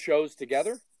 we did shows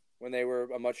together when they were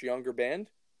a much younger band,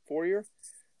 4-year.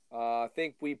 I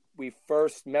think we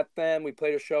first met them. We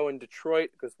played a show in Detroit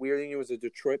because We Are the Union was a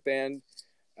Detroit band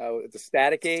at the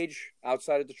Static Age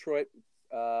outside of Detroit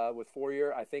with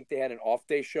 4-year. I think they had an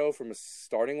off-day show from a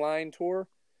Starting Line tour,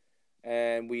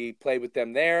 and we played with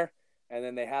them there. And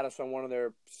then they had us on one of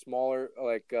their smaller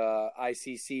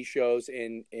ICC shows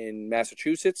in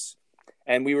Massachusetts,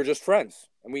 and we were just friends,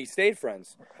 and we stayed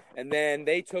friends. And then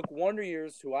they took Wonder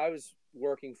Years, who I was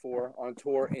working for, on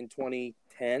tour in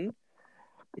 2010,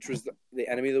 which was the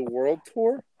Enemy of the World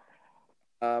tour,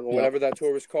 or whatever that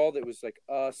tour was called. It was like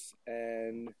us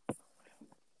and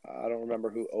I don't remember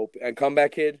who opened. And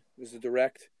Comeback Kid was the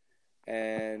direct,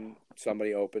 and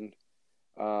somebody opened.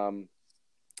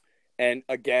 And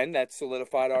again, that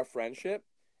solidified our friendship,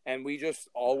 and we just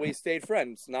always stayed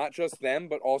friends, not just them,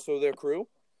 but also their crew.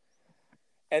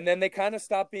 And then they kind of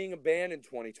stopped being a band in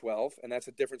 2012, and that's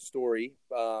a different story.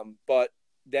 But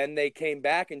then they came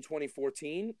back in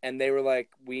 2014, and they were like,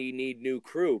 we need new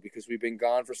crew because we've been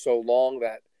gone for so long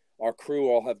that our crew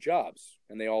all have jobs,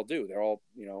 and they all do. They're all,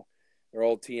 their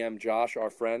old TM Josh, our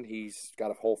friend, he's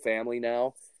got a whole family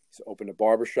now. He's opened a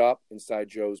barbershop inside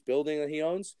Joe's building that he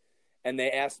owns. And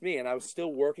they asked me, and I was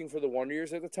still working for the Wonder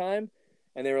Years at the time,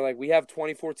 and they were like, we have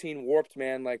 2014 Warped,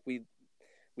 man. Like, we'd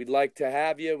like to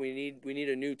have you. We need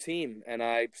a new team. And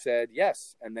I said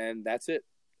yes, and then that's it.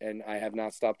 And I have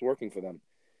not stopped working for them.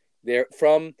 They're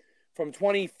from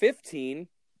 2015,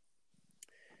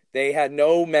 they had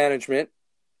no management,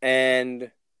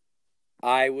 and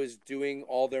I was doing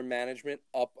all their management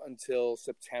up until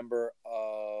September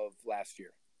of last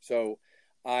year. So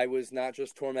I was not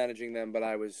just tour managing them, but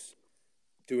I was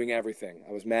doing everything.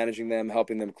 I was managing them,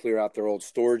 helping them clear out their old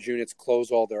storage units,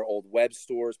 close all their old web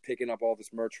stores, picking up all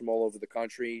this merch from all over the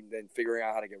country, then figuring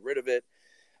out how to get rid of it.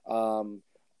 On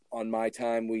my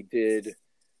time, we did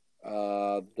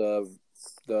the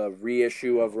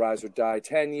reissue of Rise or Die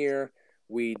 10-year.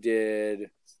 We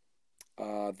did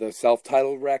the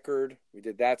self-titled record. We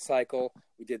did that cycle.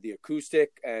 We did the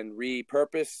acoustic and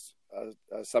repurposed.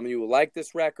 Some of you will like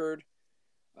this record.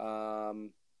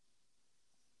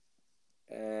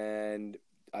 And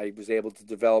I was able to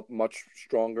develop much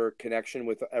stronger connection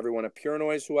with everyone at Pure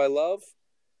Noise, who I love,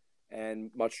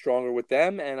 and much stronger with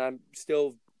them. And I'm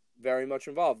still very much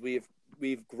involved. We've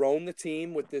grown the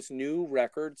team with this new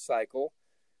record cycle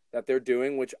that they're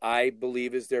doing, which I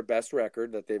believe is their best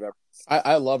record that they've ever.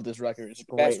 I love this record. It's a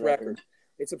great best record.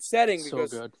 It's upsetting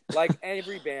because, so like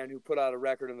every band who put out a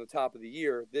record in the top of the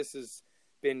year, this has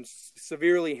been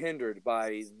severely hindered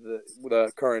by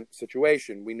the current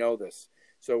situation. We know this.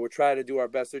 So we're trying to do our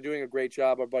best. They're doing a great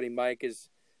job. Our buddy Mike is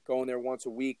going there once a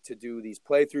week to do these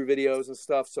playthrough videos and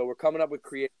stuff. So we're coming up with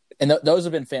creative. And those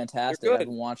have been fantastic. I've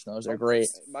been watching those. They're great.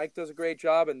 Mike does a great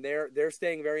job, and they're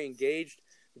staying very engaged.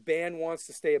 The band wants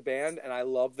to stay a band, and I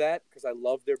love that because I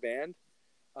love their band,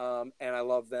 and I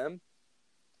love them.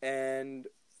 And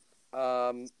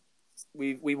they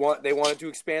wanted to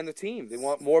expand the team. They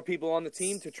want more people on the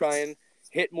team to try and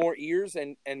hit more ears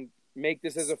and make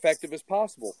this as effective as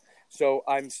possible. So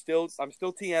I'm still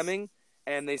TMing,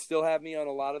 and they still have me on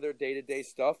a lot of their day-to-day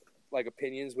stuff, like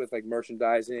opinions with like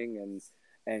merchandising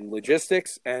and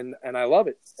logistics, and I love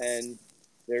it. And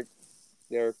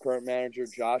their current manager,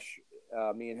 Josh,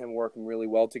 me and him working really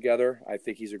well together. I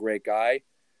think he's a great guy,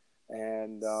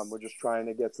 and we're just trying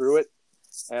to get through it.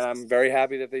 And I'm very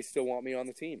happy that they still want me on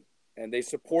the team. And they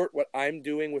support what I'm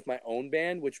doing with my own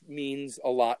band, which means a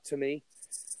lot to me.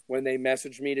 When they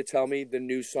message me to tell me the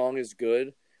new song is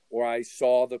good, or I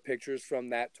saw the pictures from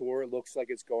that tour, it looks like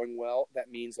it's going well,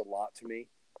 that means a lot to me.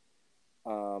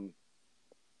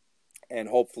 And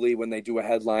hopefully when they do a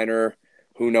headliner,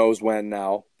 who knows when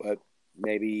now, but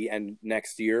maybe and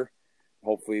next year,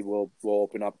 hopefully we'll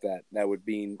open up that would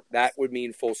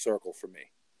mean full circle for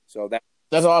me. So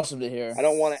that's awesome to hear. I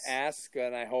don't want to ask,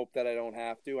 and I hope that I don't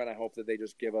have to, and I hope that they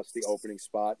just give us the opening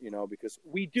spot, because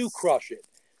we do crush it.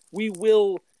 We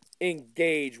will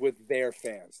engage with their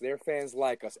fans. Their fans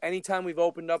like us. Anytime we've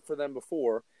opened up for them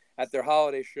before at their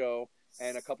holiday show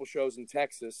and a couple shows in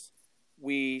Texas,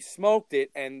 we smoked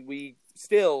it, and we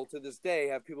still, to this day,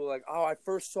 have people like, oh, I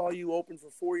first saw you open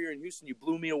for 4-year in Houston. You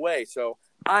blew me away. So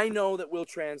I know that we'll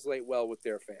translate well with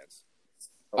their fans.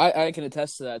 I can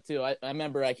attest to that too. I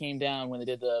remember I came down when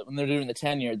they're doing the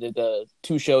 10-year. They did the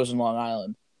 2 shows in Long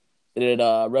Island. They did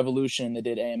Revolution. They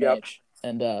did AMH, Yep.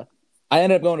 And I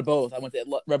ended up going to both. I went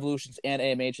to Revolutions and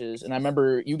AMHs, and I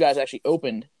remember you guys actually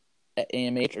opened at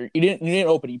AMH, or you didn't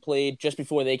open. You played just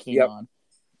before they came Yep. on,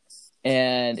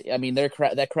 And I mean,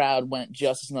 that crowd went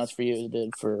just as nuts for you as it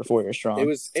did for 4 Years Strong.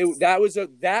 That was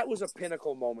a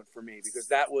pinnacle moment for me,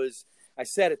 because I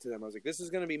said it to them. I was like, this is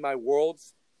going to be my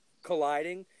worlds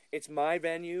colliding. It's my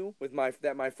venue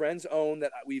that my friends own,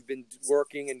 that we've been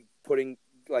working and putting,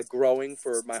 like, growing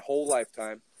for my whole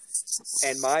lifetime,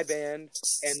 and my band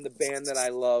and the band that I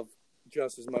love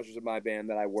just as much as my band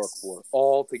that I work for,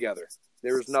 all together.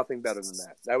 There was nothing better than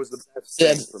that. That was the best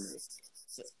thing for me.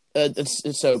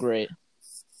 It's so great.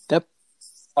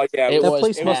 Oh yeah, it was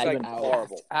place must like have been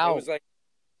horrible. Out.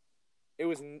 It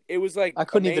was like I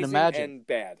couldn't even amazing imagine. and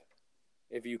bad.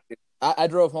 If you, I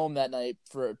drove home that night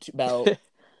for about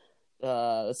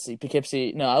let's see,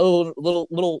 Poughkeepsie. No, a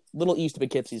little east of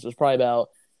Poughkeepsie. So it was probably about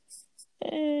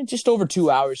just over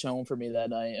 2 hours home for me that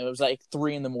night. It was like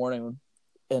 3 a.m,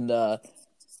 and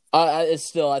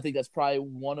I think that's probably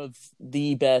one of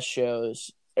the best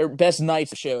shows or best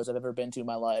nights of shows I've ever been to in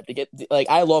my life. To get, like,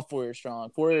 I love 4 Years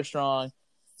Strong,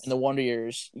 and the Wonder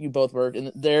Years. You both worked,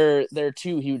 and they're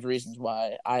two huge reasons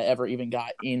why I ever even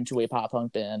got into a pop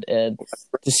punk band. And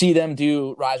to see them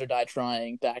do Rise or Die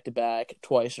Trying back to back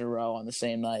twice in a row on the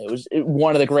same night, it was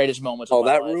one of the greatest moments. Of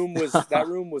my that life. room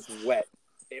was wet.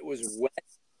 It was wet.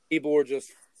 People were just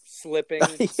slipping.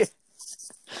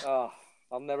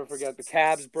 I'll never forget. The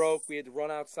cabs broke. We had to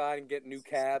run outside and get new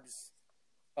cabs.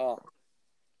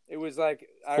 It was like,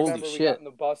 I remember we got in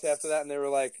the bus after that, and they were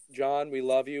like, John, we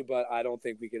love you, but I don't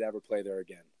think we could ever play there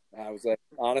again. I was like,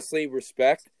 honestly,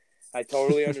 respect. I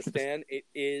totally understand. It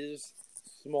is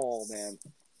small, man.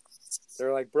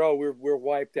 They're like, bro, we're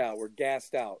wiped out. We're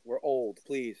gassed out. We're old.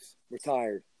 Please, we're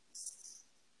tired.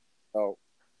 Oh,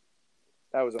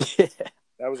 that was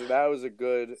a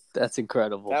good. That's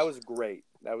incredible. That was great.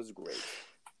 I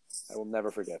will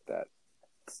never forget that.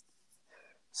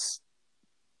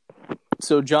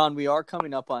 So, John, we are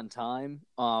coming up on time.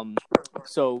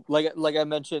 So like I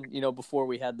mentioned, before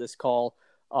we had this call,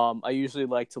 I usually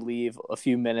like to leave a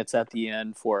few minutes at the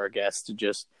end for our guests to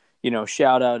just,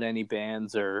 shout out any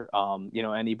bands or,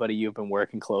 anybody you've been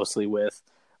working closely with,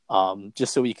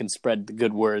 just so we can spread the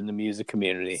good word in the music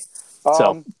community.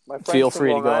 So feel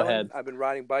free to go ahead. I've been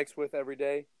riding bikes with every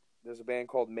day. There's a band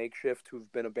called Makeshift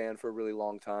who've been a band for a really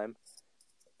long time.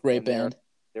 Great band.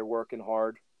 They're working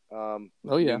hard.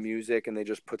 New music, and they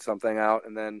just put something out.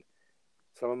 And then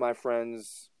some of my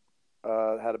friends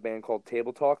had a band called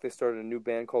Table Talk. They started a new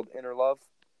band called Inner Love.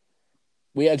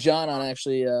 We had John on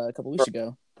actually a couple weeks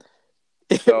ago.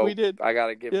 So we did. I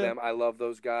gotta give them. I love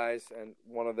those guys, and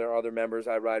one of their other members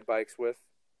I ride bikes with.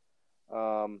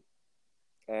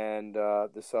 And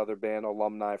this other band,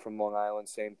 Alumni from Long Island,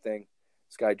 same thing.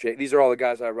 This guy Jay. These are all the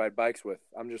guys I ride bikes with.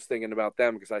 I'm just thinking about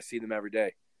them because I see them every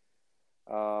day.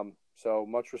 So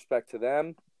much respect to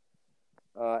them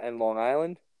and Long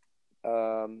Island.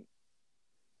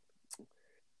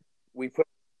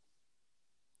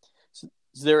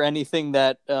 Is there anything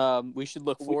that we should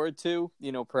look forward to?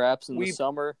 Perhaps in the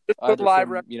summer, either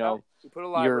from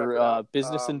your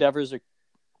business endeavors, or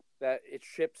that it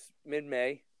ships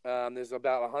mid-May. There's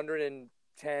about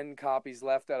 110 copies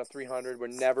left out of 300. We're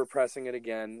never pressing it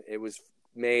again. It was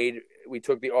made. We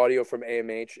took the audio from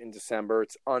AMH in December.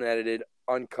 It's unedited,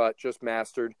 uncut, just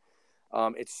mastered.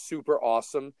 It's super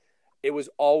awesome. It was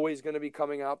always going to be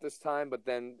coming out this time, but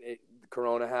then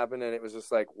Corona happened, and it was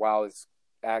just like, wow, it's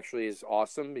actually is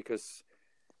awesome, because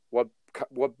what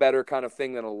better kind of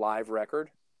thing than a live record?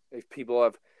 If people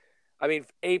have,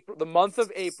 the month of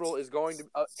April is going to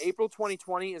April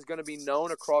 2020 is going to be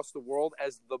known across the world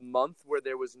as the month where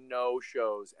there was no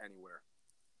shows anywhere.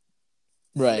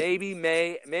 Right. Maybe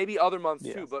May, maybe other months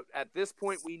too, but at this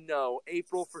point we know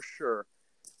April for sure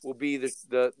will be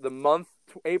the month.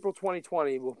 April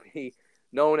 2020 will be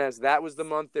known as that was the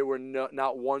month there were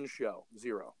not one show,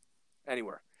 zero,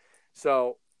 anywhere.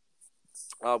 So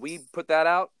we put that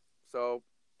out. So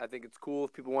I think it's cool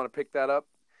if people want to pick that up.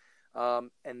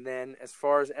 And then as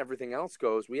far as everything else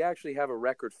goes, we actually have a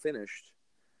record finished.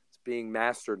 It's being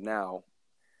mastered now,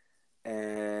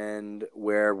 and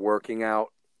we're working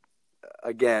out.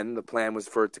 Again, the plan was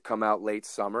for it to come out late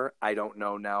summer. I don't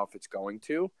know now if it's going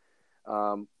to,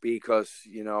 because,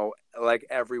 like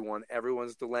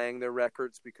everyone's delaying their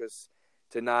records because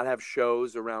to not have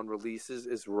shows around releases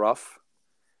is rough.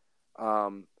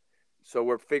 So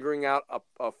we're figuring out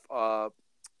a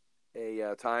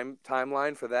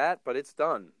timeline for that, but it's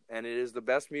done, and it is the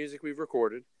best music we've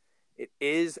recorded. It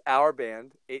is our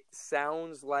band. It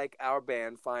sounds like our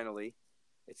band finally.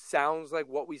 It sounds like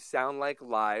what we sound like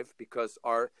live, because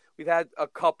we've had a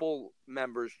couple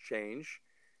members change,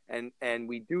 and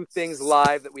we do things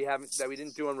live that we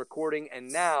didn't do on recording, and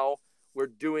now we're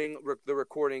doing the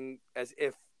recording as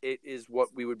if it is what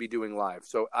we would be doing live.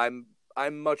 So I'm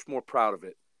much more proud of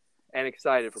it and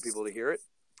excited for people to hear it.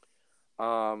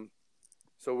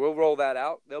 So we'll roll that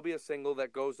out. There'll be a single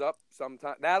that goes up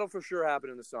sometime. That'll for sure happen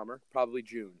in the summer, probably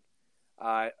June.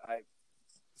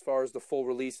 As far as the full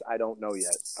release, I don't know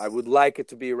yet. I would like it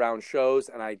to be around shows,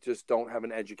 and I just don't have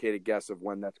an educated guess of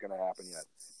when that's going to happen yet.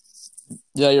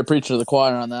 Yeah, you're preaching to the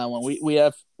choir on that one.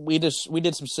 We did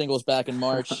some singles back in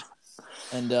March,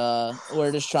 and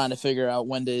we're just trying to figure out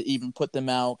when to even put them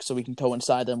out so we can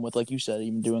coincide them with, like you said,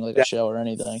 even doing like a show or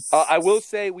anything. I will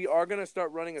say we are going to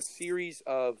start running a series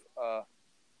of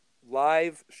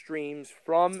live streams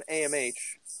from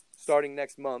AMH starting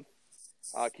next month.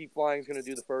 Keep Flying is going to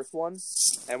do the first one,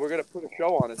 and we're going to put a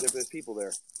show on as if there's people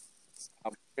there.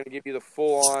 I'm going to give you the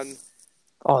full-on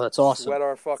that's awesome. Sweat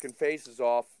our fucking faces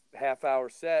off, half-hour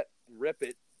set, rip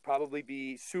it, probably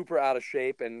be super out of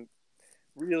shape, and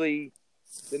really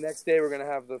the next day we're going to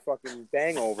have the fucking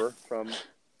bang-over from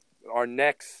our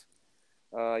necks.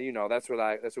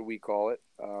 That's what we call it.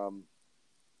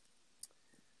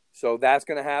 So that's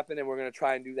going to happen, and we're going to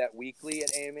try and do that weekly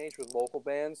at AMH with local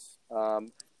bands.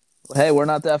 Hey, we're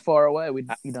not that far away. We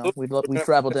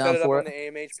travel down set it up for on the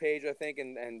AMH page, I think,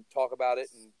 and talk about it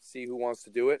and see who wants to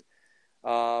do it.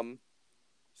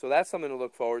 So that's something to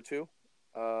look forward to.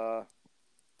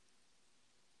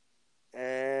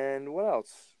 And what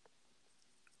else?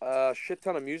 Shit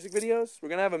ton of music videos. We're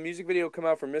gonna have a music video come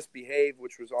out for Misbehave,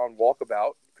 which was on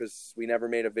Walkabout because we never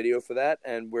made a video for that,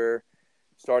 and we're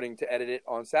starting to edit it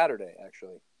on Saturday,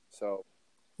 actually. So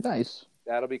nice.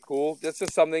 That'll be cool. This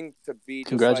is something to be just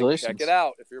Congratulations. like, check it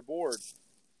out if you're bored.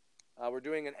 We're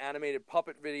doing an animated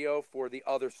puppet video for the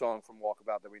other song from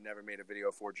Walkabout that we never made a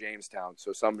video for, Jamestown.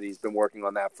 So somebody's been working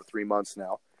on that for 3 months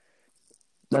now.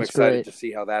 I'm excited to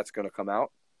see how that's going to come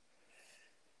out.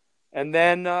 And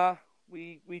then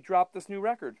we dropped this new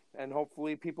record, and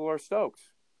hopefully people are stoked.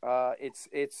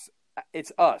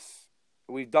 It's us.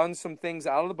 We've done some things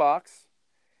out of the box.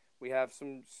 We have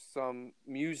some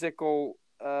musical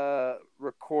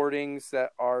recordings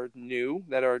that are new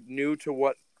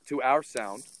to our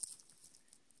sound,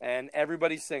 and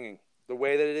everybody's singing the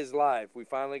way that it is live. We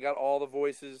finally got all the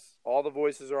voices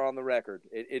are on the record.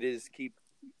 It is Keep.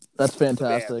 That's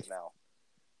fantastic. Now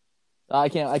I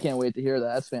can't wait to hear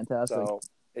that. That's fantastic. So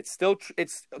it's still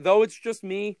though it's just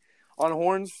me on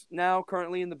horns now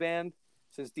currently in the band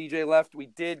since DJ left. We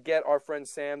did get our friend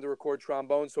Sam to record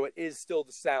trombone, so it is still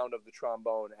the sound of the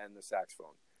trombone and the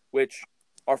saxophone, which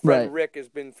our friend Rick has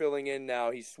been filling in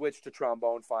now. He switched to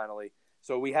trombone finally.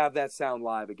 So we have that sound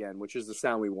live again, which is the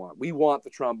sound we want. We want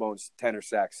the trombone tenor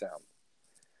sax sound.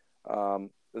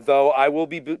 Though I will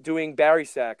be doing Barry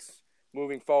sax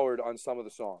moving forward on some of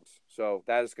the songs. So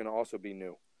that is going to also be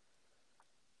new.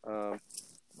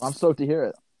 I'm stoked to hear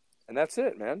it. And that's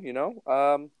it, man.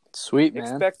 Sweet, man.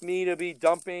 Expect me to be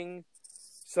dumping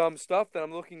some stuff that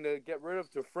I'm looking to get rid of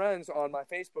to friends on my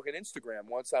Facebook and Instagram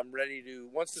once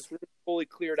this room is fully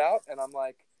cleared out, and I'm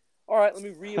like, all right, let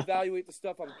me reevaluate the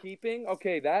stuff I'm keeping.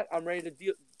 Okay, I'm ready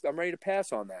to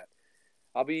pass on that.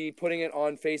 I'll be putting it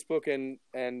on Facebook and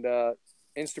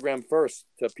Instagram first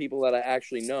to people that I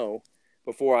actually know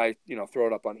before I throw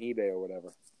it up on eBay or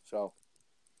whatever. So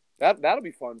that'll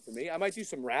be fun for me. I might do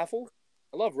some raffles.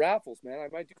 I love raffles, man. I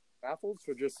might do raffles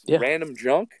for just random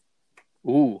junk.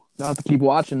 Ooh, I'll have to keep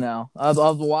watching now. I'll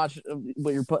have to watch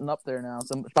what you're putting up there now.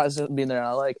 Some probably being there,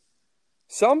 I like.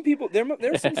 Some people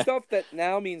there's some stuff that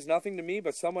now means nothing to me,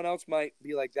 but someone else might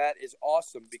be like, that is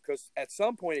awesome, because at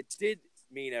some point it did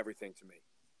mean everything to me.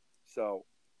 So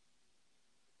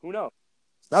who knows?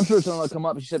 I'm sure something will come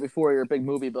up. You said before you're a big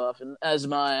movie buff, and as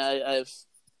am I. I've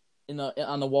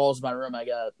on the walls of my room, I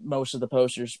got most of the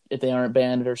posters. If they aren't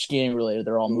band or skiing related,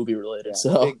 they're all movie related.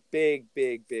 Yeah, so big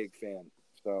fan.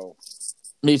 So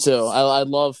me too. I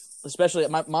love, especially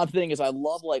my thing is I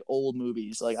love like old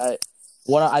movies. Like I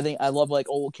think I love like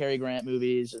old Cary Grant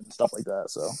movies and stuff like that.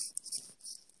 So,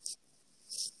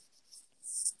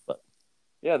 but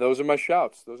yeah, those are my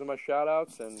shouts. Those are my shout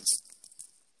outs, and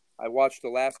I watched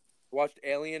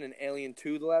Alien and Alien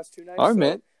 2 the last 2 nights. All right,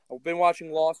 man. I've been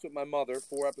watching Lost with my mother,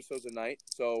 4 episodes a night.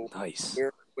 So nice.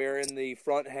 We're in the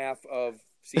front half of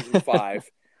season 5.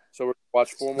 So we're going to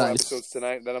watch 4 more episodes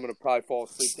tonight. Then I'm going to probably fall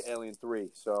asleep to Alien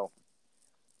 3. So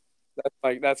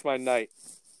that's my night.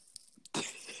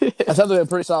 That sounds like a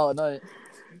pretty solid night.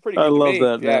 Pretty good. I love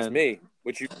that, man. That's me.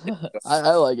 Which you?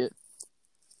 I like it.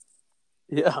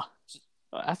 Yeah,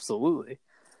 absolutely.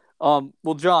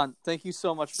 Well, John, thank you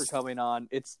so much for coming on.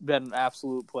 It's been an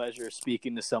absolute pleasure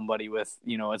speaking to somebody with,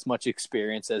 as much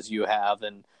experience as you have,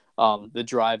 and the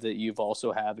drive that you've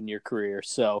also have in your career.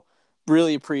 So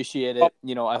really appreciate it.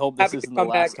 I hope this Happy to isn't the come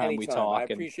last back time we anytime. talk. I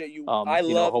appreciate you. And, I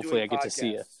love hopefully doing I get podcasts. to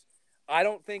see you. I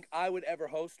don't think I would ever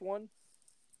host one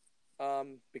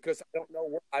because I don't know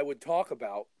what I would talk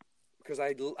about because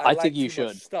I like think you too should.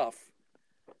 much stuff.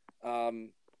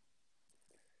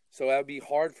 So that would be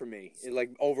hard for me. It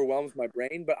overwhelms my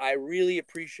brain, but I really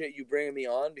appreciate you bringing me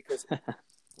on because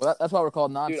Well, that's why we're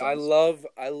called Nonsense. dude,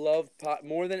 I love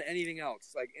more than anything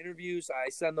else. Like interviews, I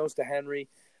send those to Henry.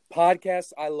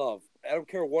 Podcasts, I love. I don't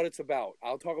care what it's about.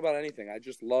 I'll talk about anything. I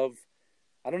just love.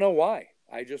 I don't know why.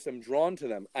 I just am drawn to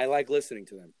them. I like listening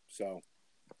to them. So,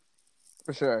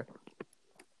 For sure.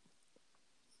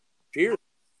 cheers.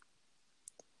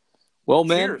 Well,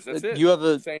 man, Cheers, that's it. you have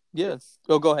a Same. yeah.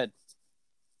 Oh, go ahead.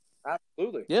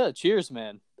 Absolutely. Yeah, cheers,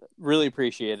 man. Really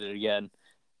appreciate it again.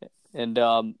 And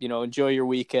enjoy your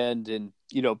weekend and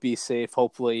be safe.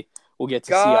 Hopefully we'll get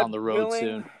to see you on the road willing,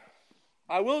 soon.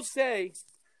 I will say,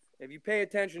 if you pay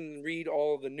attention and read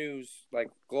all of the news,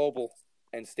 like global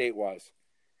and state-wise,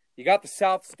 you got the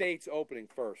South States opening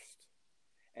first.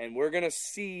 And we're going to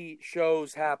see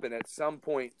shows happen at some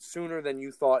point sooner than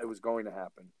you thought it was going to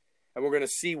happen. And we're going to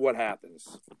see what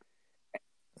happens.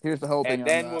 Here's the hoping. And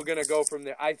then we're going to go from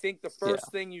there. I think the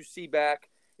first thing you see back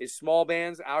is small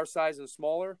bands, our size and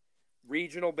smaller,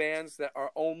 regional bands that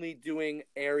are only doing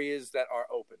areas that are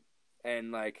open.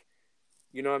 And,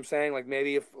 you know what I'm saying? Like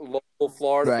maybe a local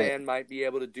Florida band might be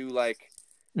able to do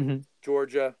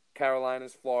Georgia,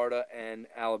 Carolinas, Florida, and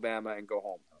Alabama and go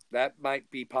home. That might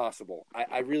be possible.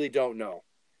 I really don't know.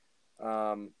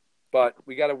 But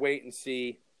we got to wait and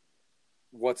see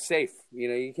what's safe.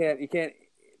 You can't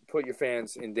put your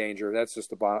fans in danger. That's just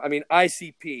the bottom. I mean,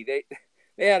 ICP,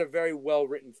 they had a very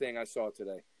well-written thing I saw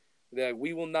today that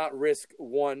we will not risk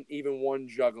even one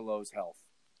juggalo's health.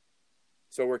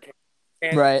 So we're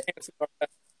right.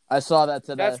 I saw that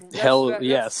today.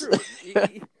 Yes. True.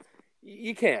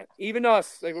 You can't. Even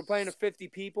us, we're playing to 50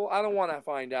 people. I don't want to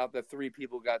find out that 3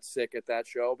 people got sick at that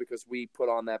show because we put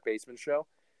on that basement show.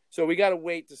 So we got to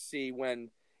wait to see when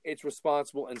it's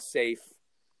responsible and safe.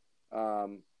 I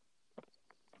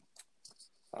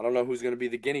don't know who's going to be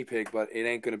the guinea pig, but it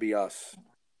ain't going to be us.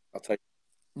 I'll tell you.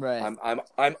 Right.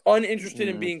 I'm uninterested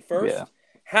in being first. Yeah.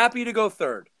 Happy to go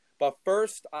third, but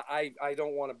first, I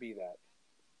don't want to be that.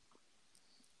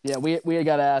 Yeah, we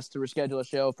got asked to reschedule a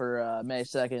show for May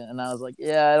 2nd, and I was like,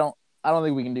 yeah, I don't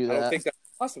think we can do that. I don't think that's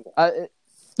possible.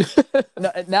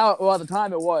 Now, at the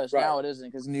time it was. Right. Now it isn't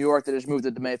because New York they just moved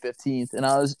it to May 15th, and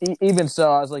I was even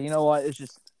so I was like, you know what? It's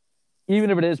just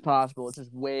even if it is possible, it's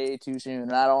just way too soon,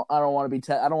 and I don't want to be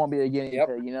I don't want to be a guinea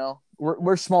pig.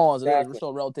 We're small as it is. We're still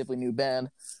a relatively new band.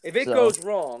 If it goes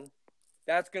wrong,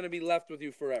 that's going to be left with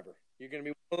you forever. You're going to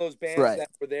be one of those bands that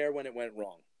were there when it went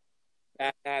wrong.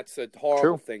 That's a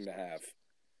horrible thing to have.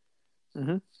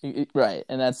 Mm-hmm. Right,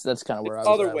 and that's kind of where I was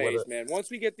other at ways, with it. man. Once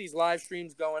we get these live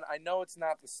streams going, I know it's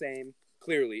not the same.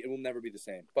 Clearly, it will never be the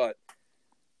same. But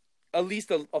at least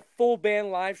a full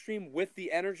band live stream with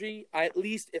the energy. At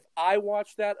least if I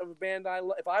watched that of a band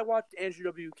if I watched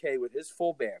Andrew WK with his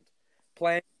full band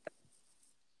playing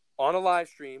on a live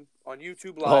stream on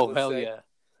YouTube Live,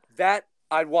 that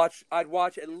I'd watch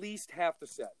at least half the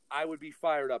set. I would be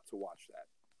fired up to watch that.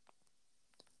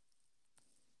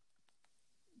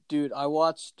 Dude, I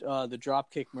watched the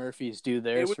Dropkick Murphys do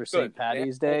theirs for St.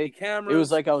 Patty's Day. Cameras, it was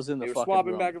like I was in the fucking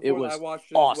swapping room. Back and forth. It was I watched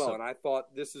it awesome. as well, and I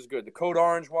thought this is good. The Code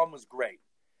Orange one was great.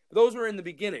 But those were in the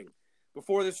beginning,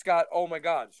 before this got, oh my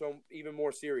God, so even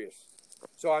more serious.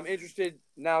 So I'm interested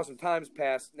now. Some time's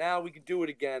passed. Now we could do it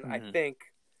again. I think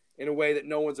in a way that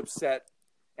no one's upset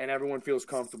and everyone feels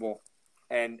comfortable,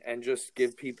 and just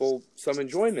give people some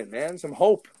enjoyment, man, some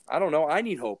hope. I don't know. I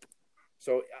need hope.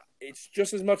 So it's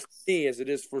just as much for me as it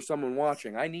is for someone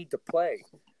watching. I need to play.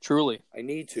 Truly. I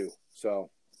need to. So.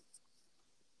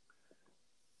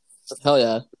 Hell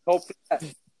yeah. Hopefully that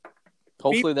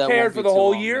prepared won't be for the too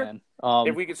whole long, year. man.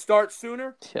 If we could start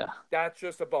sooner, that's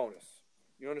just a bonus.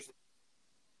 You understand?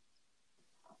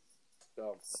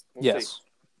 So, we'll see.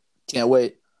 Can't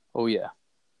wait. Oh, yeah.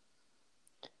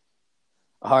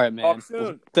 All right, man. Talk soon.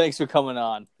 Well, thanks for coming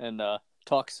on, and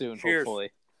talk soon, Cheers.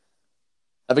 hopefully.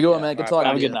 Have a good one, man. Good talking.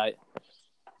 Have a good night.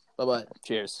 Bye-bye.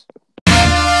 Cheers.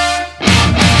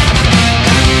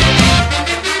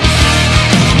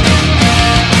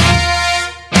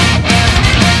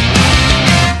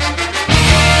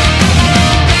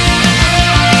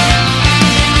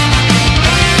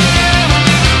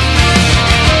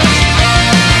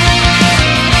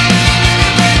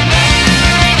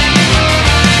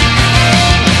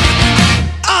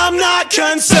 I'm not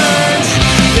concerned.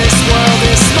 This world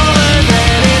is smaller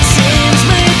than it seems.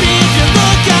 Maybe if you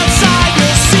look outside,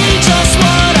 you'll see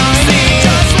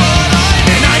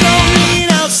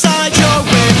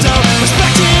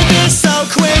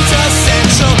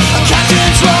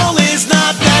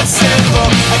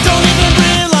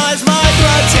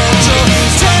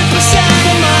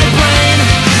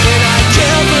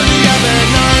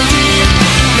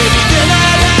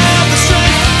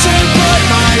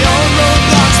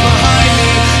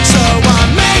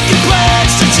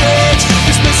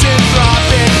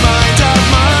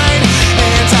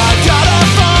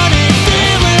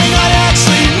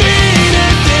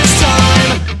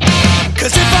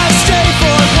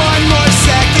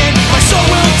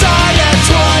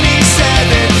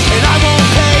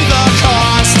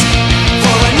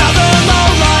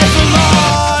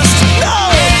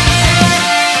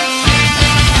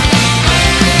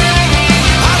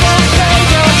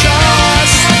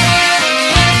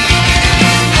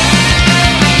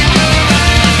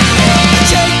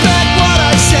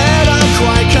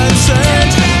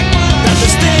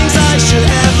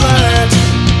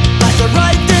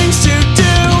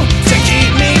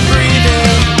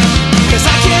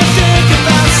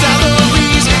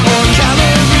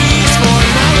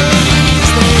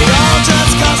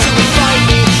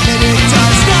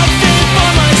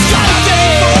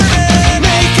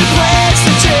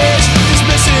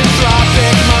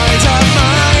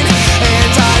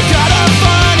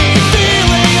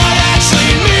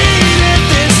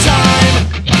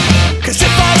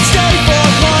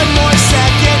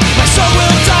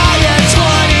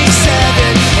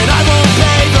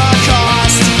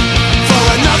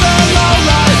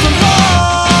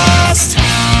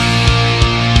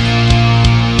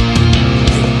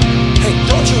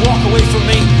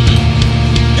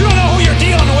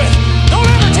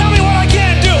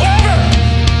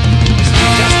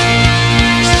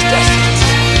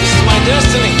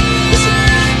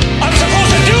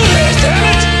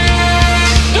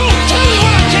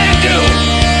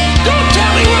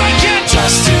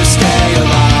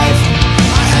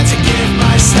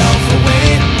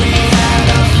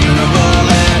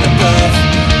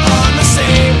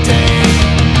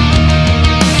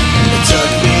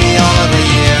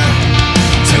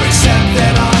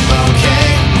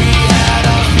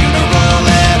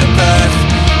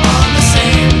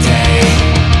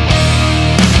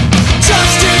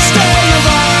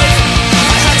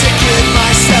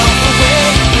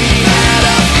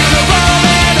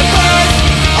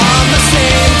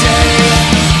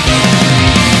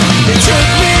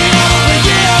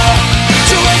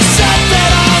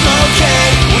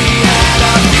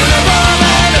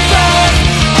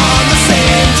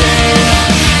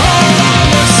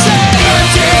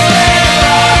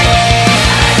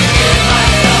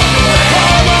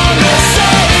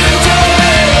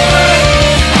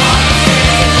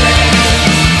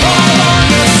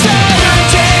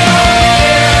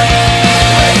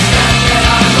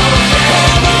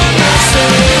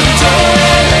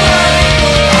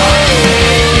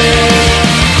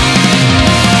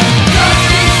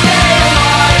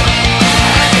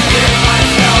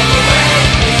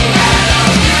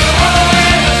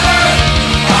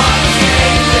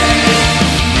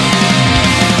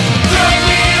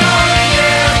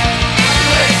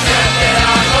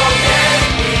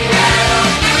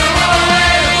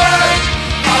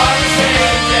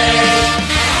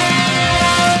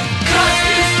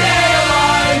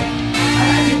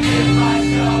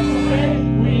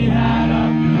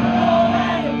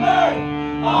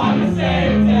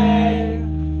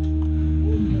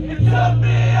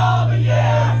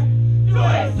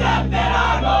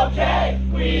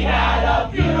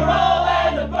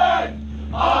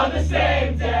Namaste.